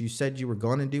doing what you said you were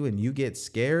going to do and you get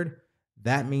scared,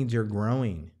 that means you're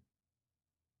growing.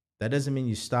 That doesn't mean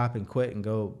you stop and quit and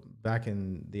go back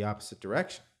in the opposite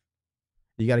direction.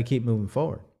 You got to keep moving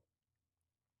forward.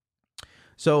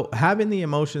 So having the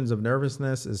emotions of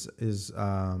nervousness is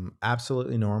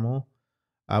absolutely normal.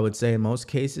 I would say in most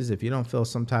cases, if you don't feel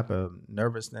some type of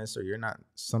nervousness or you're not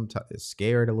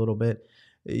scared a little bit,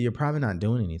 you're probably not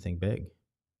doing anything big.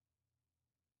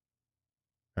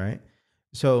 All right.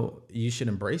 So you should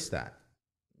embrace that.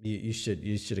 You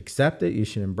should accept it. You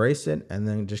should embrace it, and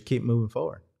then just keep moving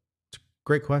forward.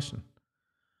 Great question.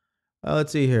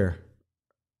 Let's see here.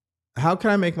 How can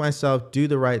I make myself do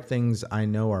the right things I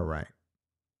know are right?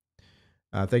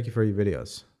 Thank you for your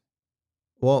videos.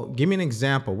 Well, give me an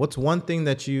example. What's one thing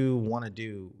that you want to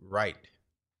do right?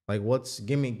 Like,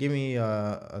 give me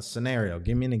a scenario.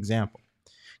 Give me an example.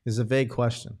 It's a vague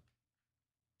question.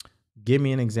 Give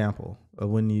me an example of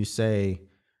when you say,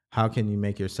 How can you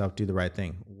make yourself do the right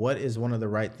thing? What is one of the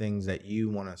right things that you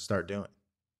want to start doing?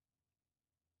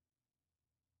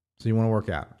 So you want to work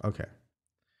out. Okay.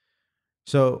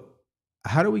 So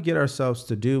how do we get ourselves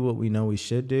to do what we know we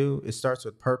should do? It starts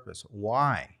with purpose.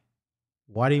 Why?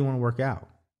 Why do you want to work out?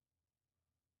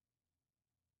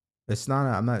 It's not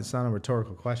a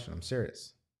rhetorical question. I'm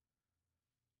serious.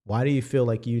 Why do you feel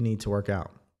like you need to work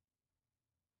out?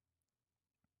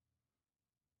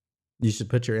 You should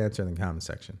put your answer in the comment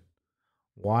section.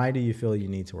 Why do you feel you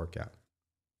need to work out?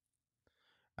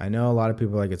 I know a lot of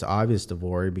people are like, it's obvious,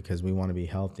 DeVory, because we want to be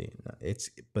healthy.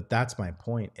 But that's my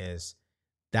point, is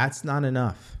that's not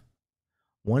enough.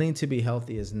 Wanting to be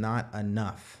healthy is not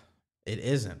enough. It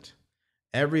isn't.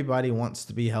 Everybody wants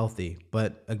to be healthy,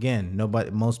 but again,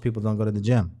 most people don't go to the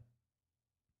gym,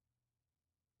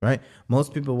 right?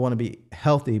 Most people want to be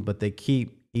healthy, but they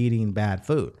keep eating bad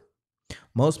food.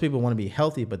 Most people want to be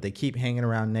healthy, but they keep hanging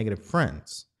around negative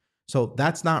friends. So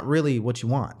that's not really what you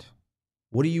want.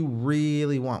 What do you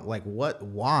really want? Like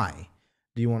why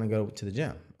do you want to go to the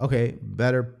gym? Okay,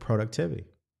 better productivity.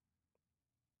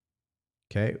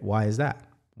 Okay, why is that?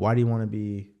 Why do you want to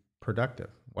be productive?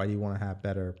 Why do you want to have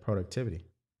better productivity?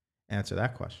 Answer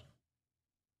that question.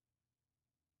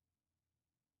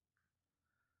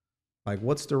 Like,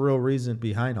 what's the real reason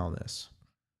behind all this?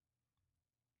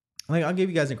 Like, I'll give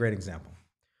you guys a great example.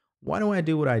 Why do I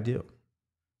do what I do?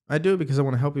 I do it because I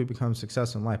want to help you become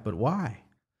successful in life. But why?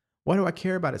 Why do I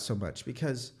care about it so much?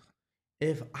 Because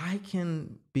if I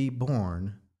can be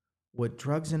born with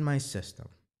drugs in my system,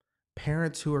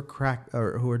 parents who are crack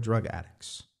or who are drug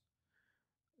addicts,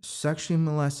 sexually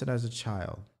molested as a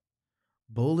child,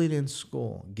 bullied in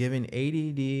school, given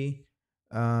ADD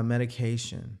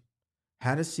medication,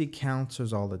 had to see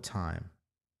counselors all the time,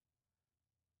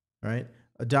 right?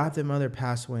 Adopted mother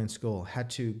passed away in school, had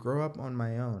to grow up on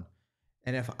my own.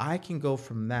 And if I can go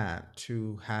from that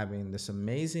to having this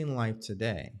amazing life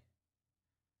today,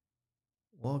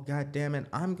 well, God damn it,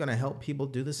 I'm going to help people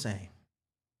do the same.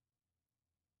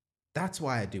 That's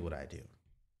why I do what I do,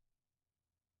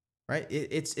 right?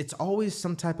 It's always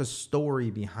some type of story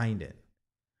behind it.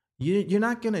 You're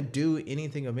not going to do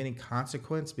anything of any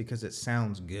consequence because it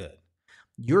sounds good.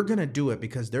 You're going to do it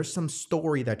because there's some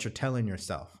story that you're telling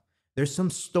yourself. There's some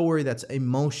story that's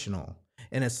emotional.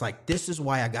 And it's like, this is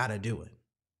why I got to do it.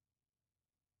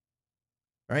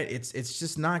 Right? It's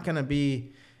just not going to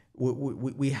be,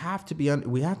 we have to be,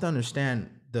 we have to understand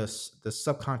the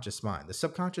subconscious mind. The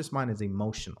subconscious mind is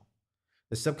emotional.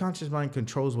 The subconscious mind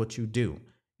controls what you do.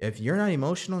 If you're not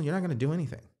emotional, you're not going to do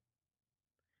anything.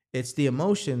 It's the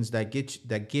emotions that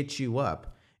get you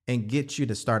up and get you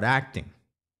to start acting.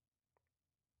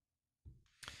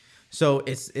 So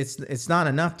it's not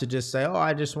enough to just say, "Oh,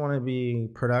 I just want to be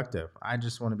productive. I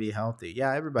just want to be healthy."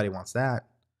 Yeah, everybody wants that.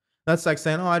 That's like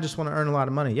saying, "Oh, I just want to earn a lot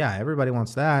of money." Yeah, everybody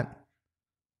wants that.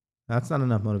 That's not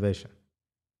enough motivation.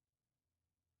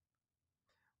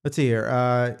 Let's see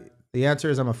here. The answer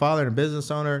is I'm a father and a business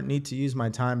owner, need to use my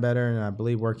time better, and I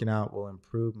believe working out will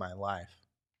improve my life.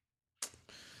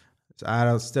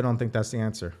 So still don't think that's the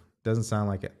answer. Doesn't sound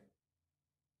like it.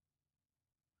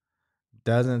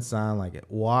 Doesn't sound like it.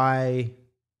 Why?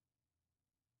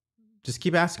 Just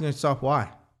keep asking yourself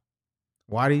why.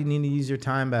 Why do you need to use your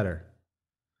time better?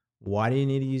 Why do you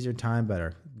need to use your time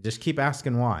better? Just keep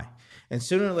asking why. And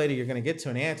sooner or later, you're going to get to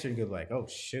an answer and you're like, oh,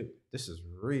 shoot, this is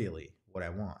really what I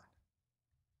want.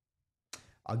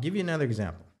 I'll give you another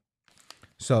example.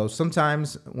 So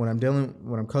sometimes when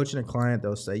I'm coaching a client,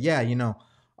 they'll say, yeah,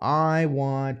 I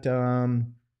want to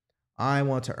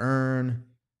earn,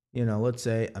 let's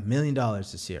say $1 million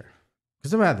this year.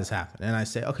 Because I've had this happen. And I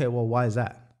say, okay, well, why is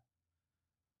that?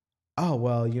 Oh,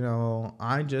 well,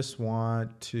 I just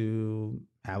want to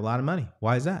have a lot of money.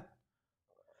 Why is that?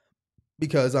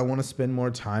 Because I want to spend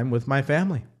more time with my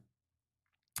family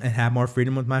and have more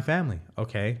freedom with my family.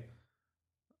 Okay.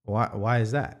 Why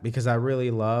is that? Because I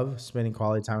really love spending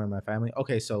quality time with my family.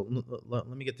 Okay, so let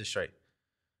me get this straight.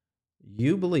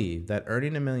 You believe that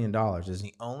earning $1 million is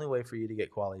the only way for you to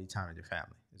get quality time with your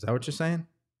family. Is that what you're saying?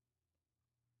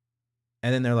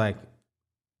 And then they're like,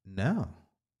 no.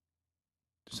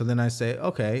 So then I say,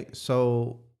 okay,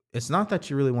 so it's not that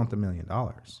you really want the $1 million.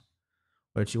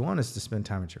 What you want is to spend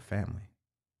time with your family.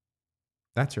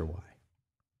 That's your why.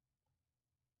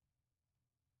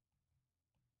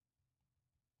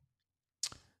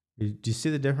 Do you see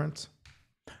the difference?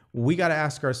 We got to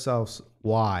ask ourselves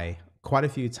why quite a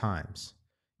few times,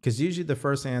 because usually the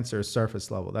first answer is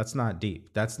surface level. That's not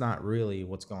deep. That's not really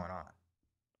what's going on,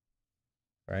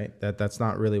 right? That's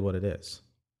not really what it is.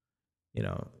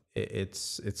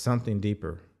 It's something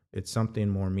deeper. It's something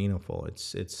more meaningful.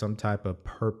 It's some type of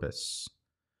purpose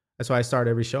That's why I start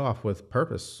every show off with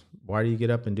purpose. Why do you get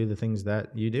up and do the things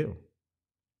that you do?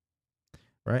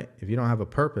 Right? If you don't have a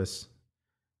purpose,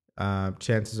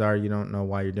 chances are you don't know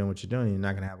why you're doing what you're doing. You're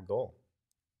not going to have a goal.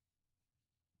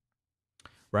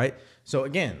 Right? So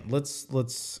again, let's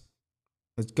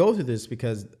go through this,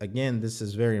 because again, this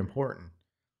is very important.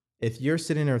 If you're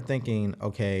sitting there thinking,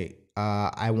 okay,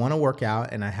 I want to work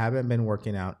out and I haven't been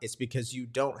working out, it's because you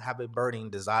don't have a burning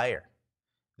desire.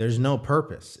 There's no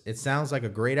purpose. It sounds like a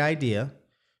great idea.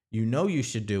 You know you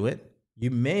should do it.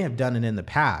 You may have done it in the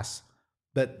past,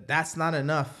 but that's not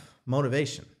enough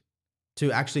motivation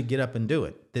to actually get up and do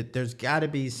it. That there's got to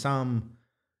be some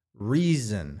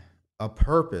reason, a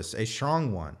purpose, a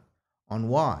strong one on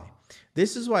why.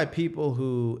 This is why people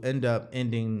who end up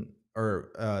ending,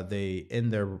 or they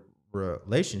end their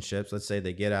relationships, let's say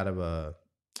they get out of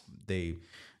they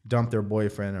dump their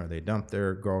boyfriend or they dump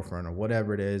their girlfriend or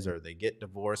whatever it is, or they get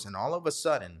divorced, and all of a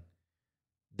sudden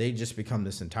they just become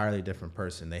this entirely different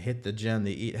person. They hit the gym,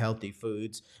 they eat healthy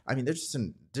foods. I mean, they're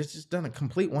just done a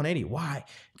complete 180. Why?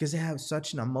 Because they have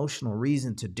such an emotional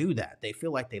reason to do that. They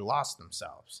feel like they lost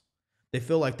themselves. They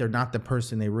feel like they're not the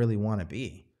person they really want to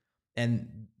be.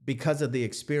 And because of the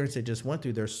experience they just went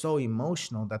through, they're so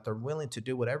emotional that they're willing to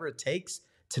do whatever it takes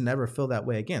to never feel that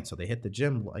way again. So they hit the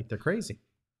gym like they're crazy.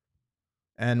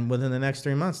 And within the next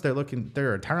 3 months, they're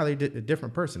an entirely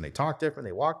different person. They talk different,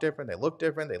 they walk different, they look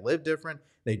different, they live different,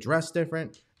 they dress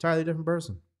different, entirely different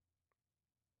person.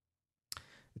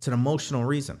 It's an emotional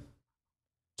reason.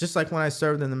 Just like when I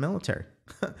served in the military.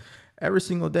 Every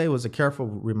single day was a careful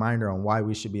reminder on why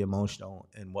we should be emotional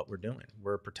in what we're doing.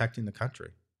 We're protecting the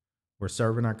country. We're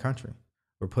serving our country.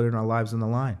 We're putting our lives on the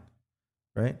line,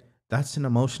 right? That's an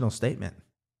emotional statement,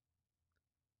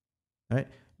 right?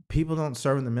 People don't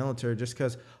serve in the military just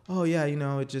because, oh yeah,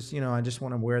 it just, I just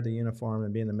want to wear the uniform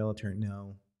and be in the military.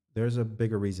 No, there's a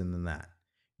bigger reason than that.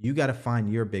 You got to find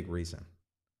your big reason.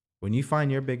 When you find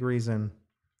your big reason,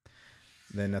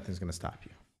 then nothing's going to stop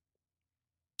you.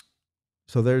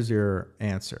 So there's your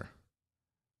answer.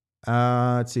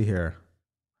 Let's see here.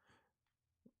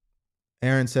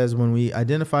 Aaron says, when we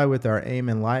identify with our aim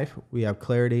in life, we have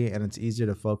clarity and it's easier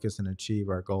to focus and achieve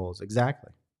our goals.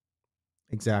 Exactly.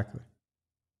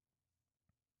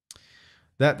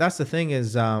 That's the thing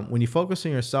is, when you focus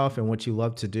on yourself and what you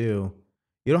love to do,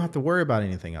 you don't have to worry about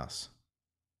anything else.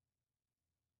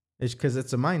 It's because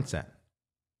it's a mindset.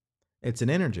 It's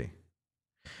an energy.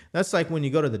 That's like when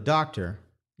you go to the doctor,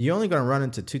 you're only going to run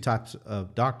into two types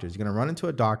of doctors. You're going to run into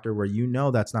a doctor where you know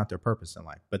that's not their purpose in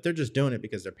life, but they're just doing it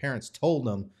because their parents told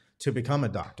them to become a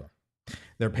doctor.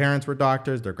 Their parents were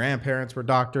doctors. Their grandparents were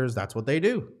doctors. That's what they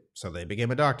do. So they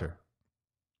became a doctor.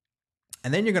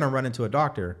 And then you're going to run into a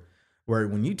doctor where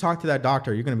when you talk to that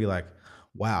doctor, you're going to be like,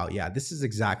 wow, yeah, this is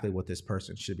exactly what this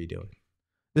person should be doing.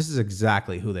 This is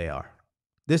exactly who they are.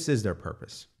 This is their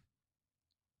purpose.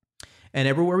 And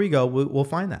everywhere we go, we'll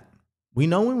find that. We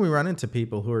know when we run into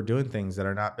people who are doing things that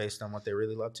are not based on what they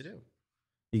really love to do.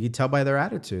 You can tell by their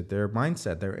attitude, their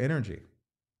mindset, their energy.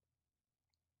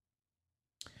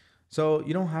 So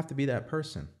you don't have to be that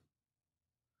person.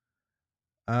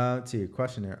 Let's see, a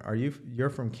question here. You're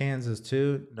from Kansas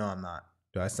too? No, I'm not.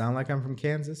 Do I sound like I'm from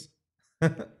Kansas?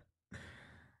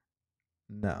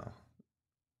 No.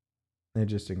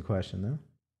 Interesting question, though.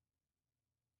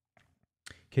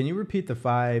 Can you repeat the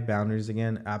 5 boundaries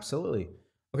again? Absolutely.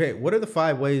 Okay, what are the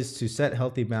 5 ways to set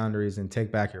healthy boundaries and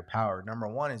take back your power? Number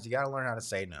 1 is you got to learn how to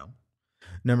say no.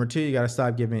 Number 2, you got to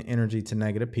stop giving energy to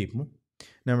negative people.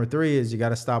 Number 3 is you got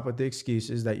to stop with the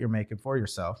excuses that you're making for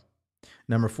yourself.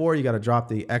 Number 4, you got to drop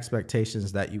the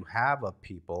expectations that you have of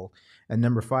people. And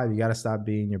number 5, you got to stop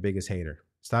being your biggest hater.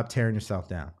 Stop tearing yourself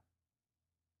down.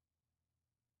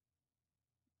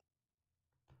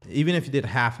 Even if you did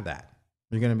half of that,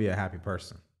 you're going to be a happy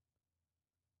person.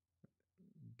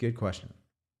 Good question.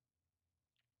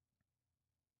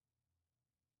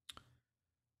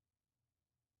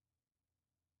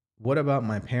 What about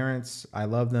my parents? I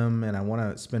love them and I want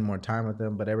to spend more time with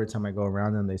them, but every time I go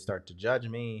around them, they start to judge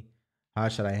me. How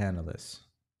should I handle this?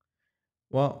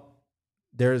 Well,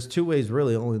 there's 2 ways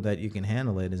really only that you can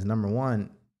handle it. Is number 1,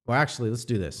 well, actually, let's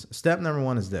do this. Step number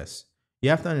 1 is this. You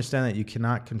have to understand that you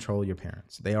cannot control your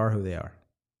parents. They are who they are.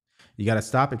 You got to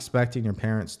stop expecting your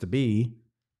parents to be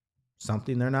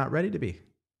something they're not ready to be.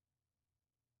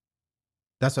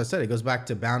 That's what I said. It goes back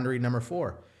to boundary number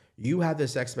 4. You have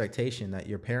this expectation that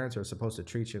your parents are supposed to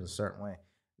treat you in a certain way.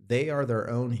 They are their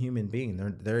own human being.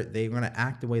 They're going to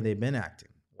act the way they've been acting.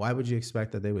 Why would you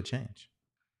expect that they would change?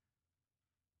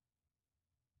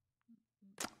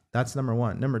 That's number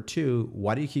 1. Number 2,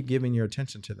 why do you keep giving your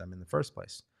attention to them in the first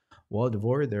place? Well,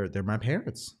 DeVory, they're my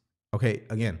parents. Okay,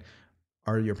 again,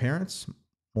 Are your parents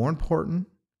more important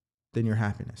than your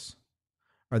happiness?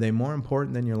 Are they more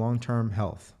important than your long-term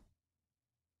health?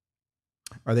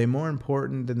 Are they more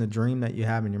important than the dream that you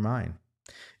have in your mind?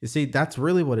 You see, that's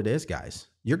really what it is, guys.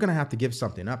 You're going to have to give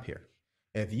something up here.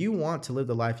 If you want to live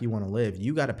the life you want to live,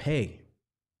 you got to pay.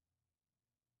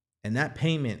 And that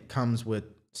payment comes with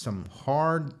some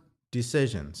hard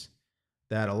decisions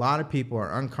that a lot of people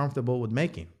are uncomfortable with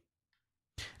making.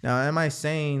 Now, am I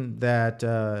saying that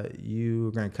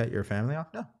you're going to cut your family off?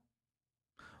 No.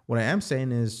 What I am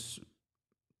saying is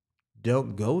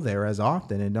don't go there as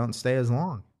often and don't stay as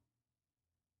long.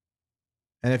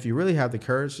 And if you really have the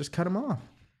courage, just cut them off.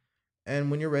 And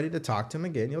when you're ready to talk to them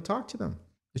again, you'll talk to them.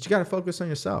 But you got to focus on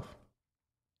yourself.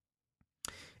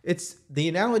 The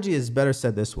analogy is better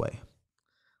said this way.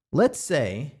 Let's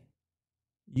say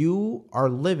you are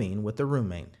living with a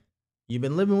roommate. You've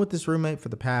been living with this roommate for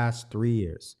the past 3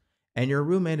 years, and your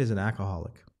roommate is an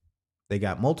alcoholic. They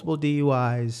got multiple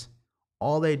DUIs.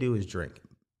 All they do is drink.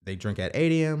 They drink at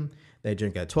 8 a.m., they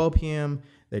drink at 12 p.m.,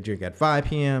 they drink at 5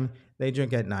 p.m., they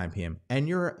drink at 9 p.m. And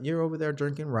you're over there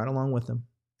drinking right along with them,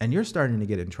 and you're starting to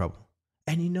get in trouble.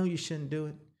 And you know you shouldn't do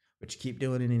it, but you keep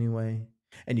doing it anyway.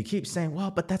 And you keep saying,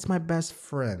 well, but that's my best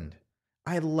friend.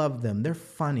 I love them. They're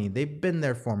funny. They've been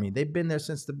there for me. They've been there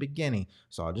since the beginning.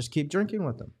 So I'll just keep drinking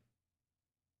with them.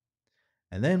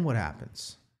 And then what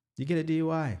happens? You get a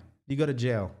DUI. You go to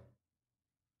jail.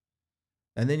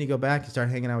 And then you go back and start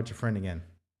hanging out with your friend again.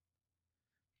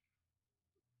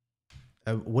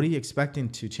 What are you expecting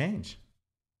to change?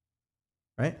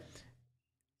 Right?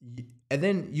 And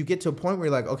then you get to a point where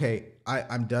you're like, okay,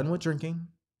 I'm done with drinking.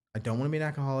 I don't want to be an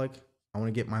alcoholic. I want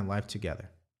to get my life together.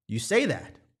 You say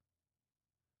that.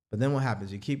 But then what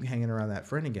happens? You keep hanging around that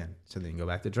friend again. So then you go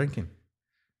back to drinking.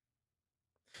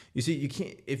 You see, you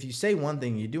can't, if you say one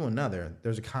thing, you do another,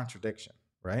 there's a contradiction,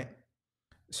 right?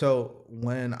 So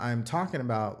when I'm talking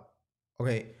about,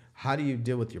 okay, how do you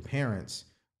deal with your parents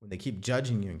when they keep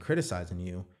judging you and criticizing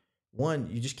you? One,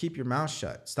 you just keep your mouth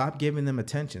shut. Stop giving them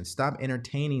attention. Stop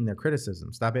entertaining their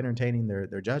criticism. Stop entertaining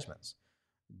their judgments.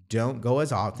 Don't go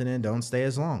as often and don't stay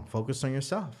as long. Focus on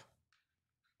yourself.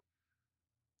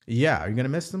 Yeah, are you going to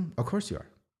miss them? Of course you are.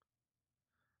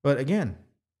 But again,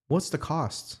 what's the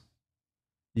cost?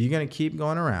 You're going to keep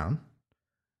going around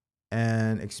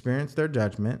and experience their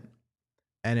judgment.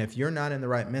 And if you're not in the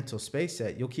right mental space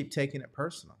yet, you'll keep taking it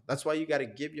personal. That's why you got to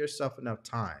give yourself enough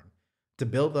time to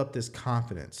build up this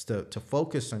confidence, to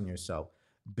focus on yourself,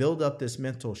 build up this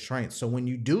mental strength. So when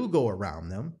you do go around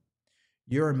them,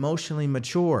 you're emotionally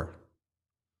mature.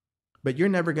 But you're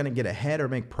never going to get ahead or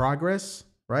make progress,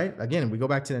 right? Again, we go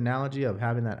back to the analogy of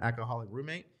having that alcoholic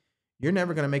roommate. You're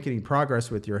never going to make any progress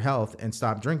with your health and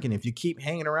stop drinking if you keep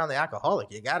hanging around the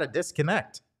alcoholic. You got to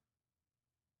disconnect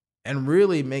and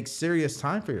really make serious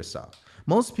time for yourself.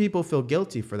 Most people feel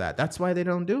guilty for that. That's why they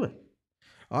don't do it.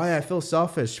 Oh, yeah, I feel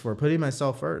selfish for putting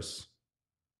myself first.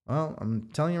 Well, I'm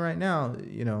telling you right now,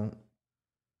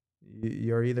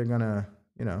 you're either going to,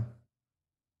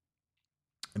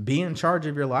 be in charge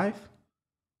of your life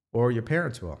or your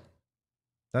parents will.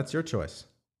 That's your choice.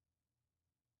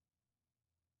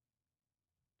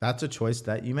 That's a choice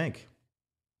that you make.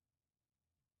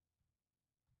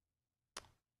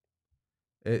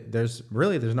 There's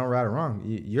no right or wrong.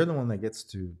 You're the one that gets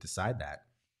to decide that.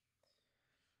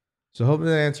 So hoping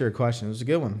that answered your question. It was a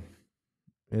good one.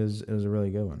 It was a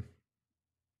really good one.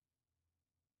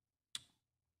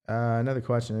 Another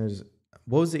question is,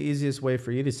 what was the easiest way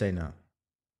for you to say no?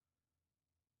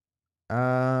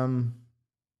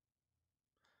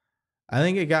 I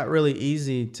think it got really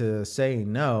easy to say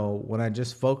no when I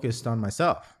just focused on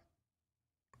myself.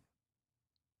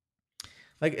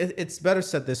 Like it's better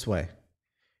said this way.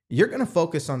 You're going to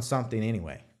focus on something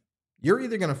anyway. You're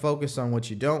either going to focus on what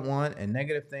you don't want and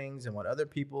negative things and what other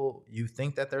people you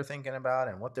think that they're thinking about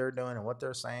and what they're doing and what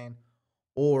they're saying,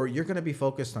 or you're going to be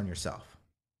focused on yourself.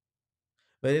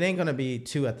 But it ain't going to be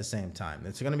two at the same time.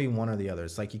 It's going to be one or the other.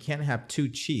 It's like you can't have two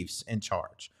chiefs in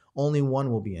charge. Only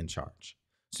one will be in charge.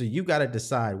 So you got to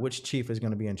decide which chief is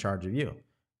going to be in charge of you.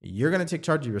 You're going to take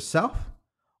charge of yourself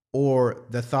or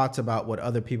the thoughts about what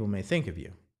other people may think of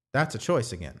you. That's a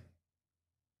choice again.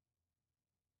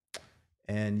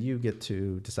 And you get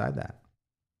to decide that.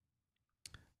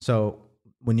 So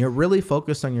when you're really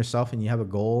focused on yourself and you have a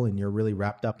goal and you're really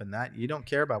wrapped up in that, you don't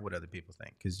care about what other people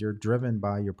think because you're driven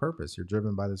by your purpose. You're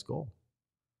driven by this goal.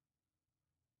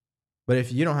 But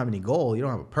if you don't have any goal, you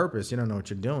don't have a purpose, you don't know what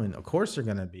you're doing, of course you're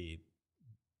going to be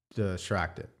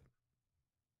distracted.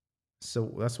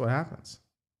 So that's what happens.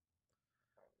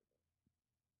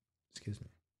 Excuse me.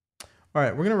 All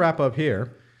right, we're going to wrap up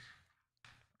here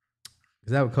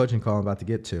because I have a coaching call I'm about to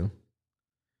get to.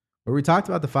 Where we talked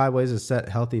about the 5 ways to set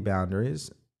healthy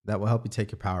boundaries that will help you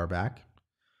take your power back.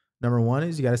 Number 1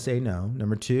 is you got to say no.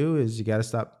 Number 2 is you got to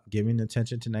stop giving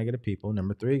attention to negative people.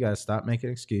 Number 3, you got to stop making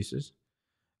excuses.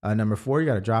 Number 4, you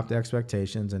got to drop the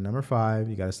expectations. And number 5,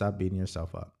 you got to stop beating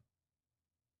yourself up.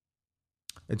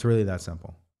 It's really that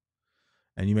simple.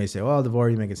 And you may say, well,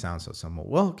 DeVory, you make it sound so simple.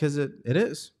 Well, because it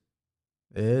is.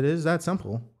 It is that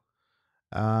simple.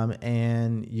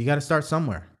 And you got to start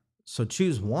somewhere. So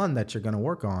choose one that you're going to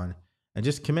work on and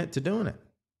just commit to doing it.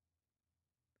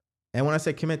 And when I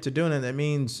say commit to doing it, that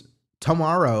means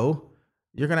tomorrow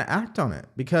you're going to act on it,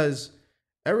 because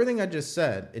everything I just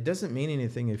said, it doesn't mean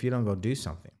anything if you don't go do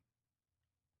something,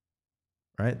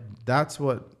 right? That's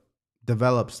what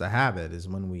develops the habit, is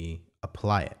when we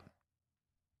apply it,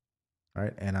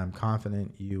 right? And I'm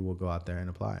confident you will go out there and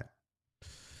apply it.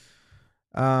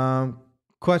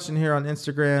 Question here on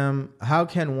Instagram: how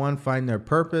can one find their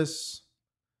purpose?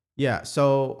 Yeah,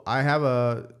 so I have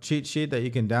a cheat sheet that you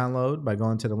can download by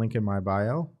going to the link in my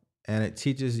bio, and it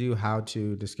teaches you how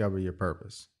to discover your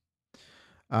purpose.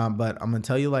 But I'm going to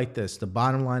tell you like this: the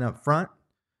bottom line up front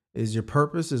is your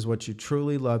purpose is what you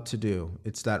truly love to do.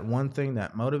 It's that one thing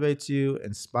that motivates you,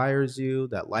 inspires you,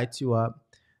 that lights you up,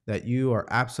 that you are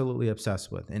absolutely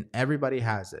obsessed with. And everybody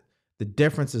has it. The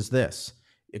difference is this: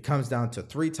 it comes down to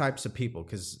 3 types of people,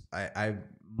 because I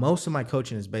most of my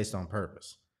coaching is based on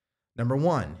purpose. Number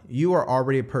 1, you are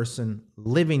already a person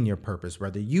living your purpose,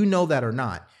 whether you know that or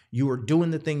not. You are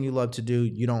doing the thing you love to do.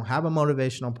 You don't have a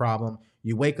motivational problem.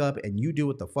 You wake up and you do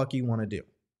what the fuck you want to do.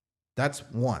 That's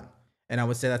 1. And I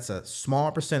would say that's a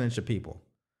small percentage of people.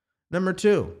 Number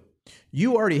 2,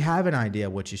 you already have an idea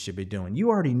of what you should be doing. You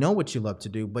already know what you love to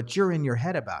do, but you're in your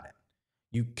head about it.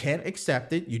 You can't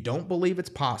accept it. You don't believe it's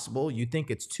possible. You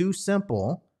think it's too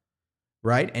simple,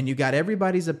 right? And you got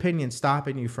everybody's opinion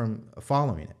stopping you from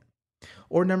following it.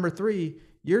 Or number 3,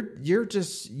 you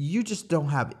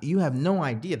have no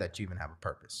idea that you even have a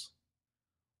purpose.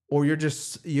 Or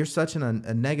you're such in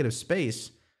a negative space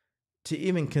to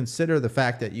even consider the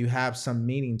fact that you have some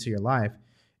meaning to your life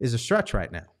is a stretch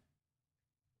right now.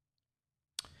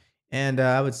 And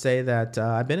I would say that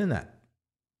I've been in that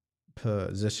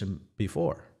position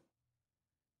before.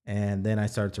 And then I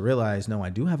started to realize, no,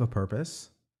 I do have a purpose,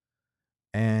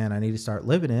 and I need to start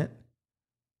living it.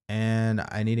 And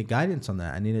I needed guidance on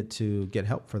that. I needed to get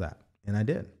help for that. And I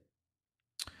did.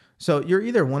 So you're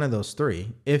either one of those 3.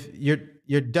 If you're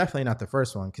definitely not the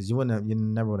first one, because you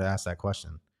never would have asked that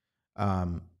question.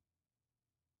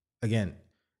 Again,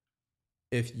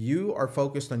 if you are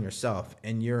focused on yourself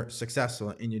and you're successful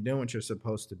and you're doing what you're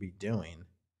supposed to be doing,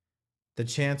 the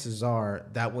chances are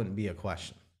that wouldn't be a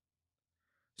question.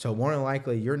 So more than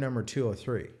likely, you're number 2 or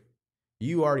 3.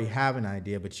 You already have an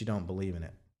idea, but you don't believe in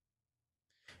it.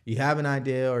 You have an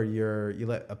idea, or you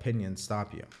let opinions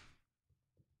stop you.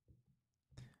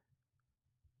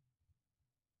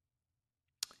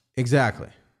 Exactly.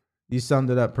 You summed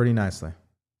it up pretty nicely.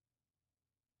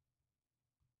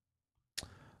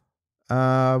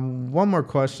 One more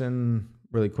question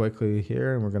really quickly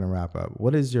here, and we're going to wrap up.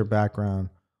 What is your background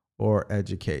or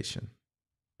education?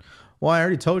 Well, I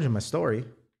already told you my story,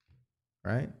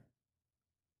 right?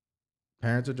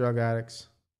 Parents are drug addicts,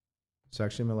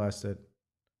 sexually molested,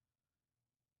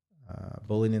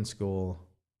 bullied in school,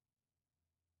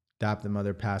 adopted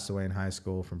mother passed away in high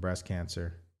school from breast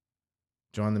cancer,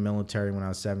 joined the military when I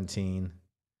was 17,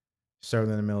 served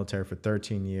in the military for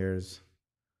 13 years.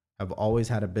 I've always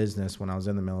had a business when I was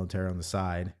in the military on the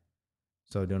side,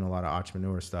 so doing a lot of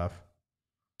entrepreneur stuff.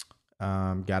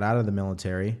 Got out of the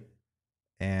military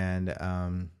and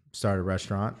started a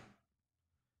restaurant.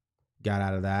 Got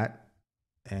out of that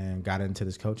and got into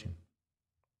this coaching.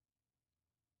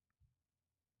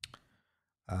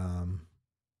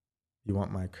 You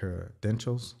want my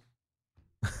credentials?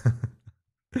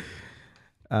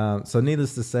 So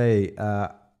needless to say,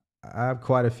 I have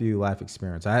quite a few life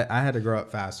experience. I had to grow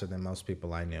up faster than most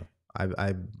people I knew.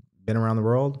 I've been around the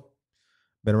world,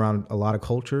 been around a lot of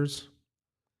cultures,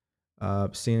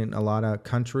 seen a lot of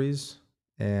countries,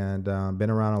 and been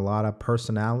around a lot of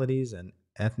personalities and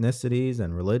ethnicities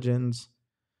and religions.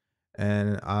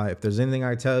 And if there's anything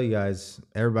I tell you guys,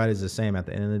 everybody's the same at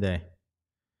the end of the day.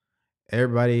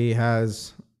 Everybody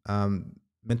has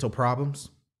mental problems,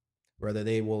 whether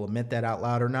they will admit that out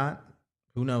loud or not,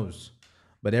 who knows?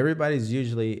 But everybody's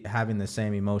usually having the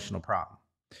same emotional problem.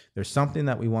 There's something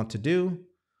that we want to do.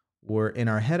 We're in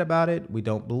our head about it. We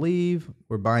don't believe.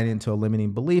 We're buying into a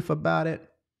limiting belief about it.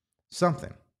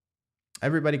 Something.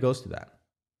 Everybody goes through that.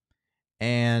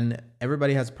 And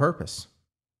everybody has purpose.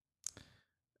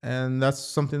 And that's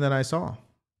something that I saw.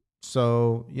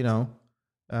 So,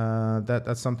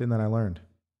 that's something that I learned.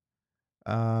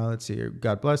 Let's see here.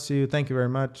 God bless you. Thank you very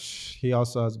much. He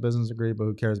also has a business degree, but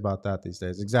who cares about that these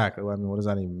days? Exactly. I mean, what does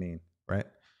that even mean, right?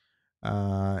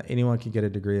 Anyone can get a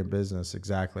degree in business.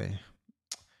 Exactly.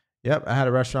 Yep. I had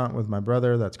a restaurant with my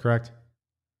brother. That's correct.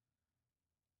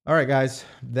 All right, guys.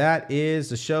 That is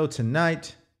the show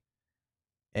tonight.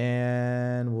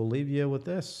 And we'll leave you with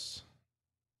this.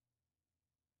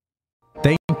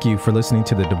 Thank you for listening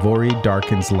to the DeVory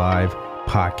Darkins Live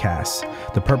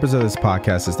podcast. The purpose of this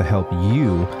podcast is to help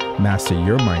you master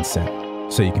your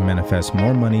mindset so you can manifest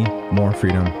more money, more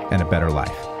freedom, and a better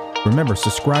life. Remember,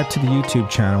 subscribe to the YouTube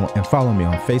channel and follow me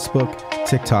on Facebook,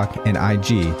 TikTok, and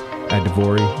IG at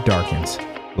DeVory Darkins.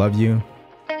 Love you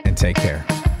and take care.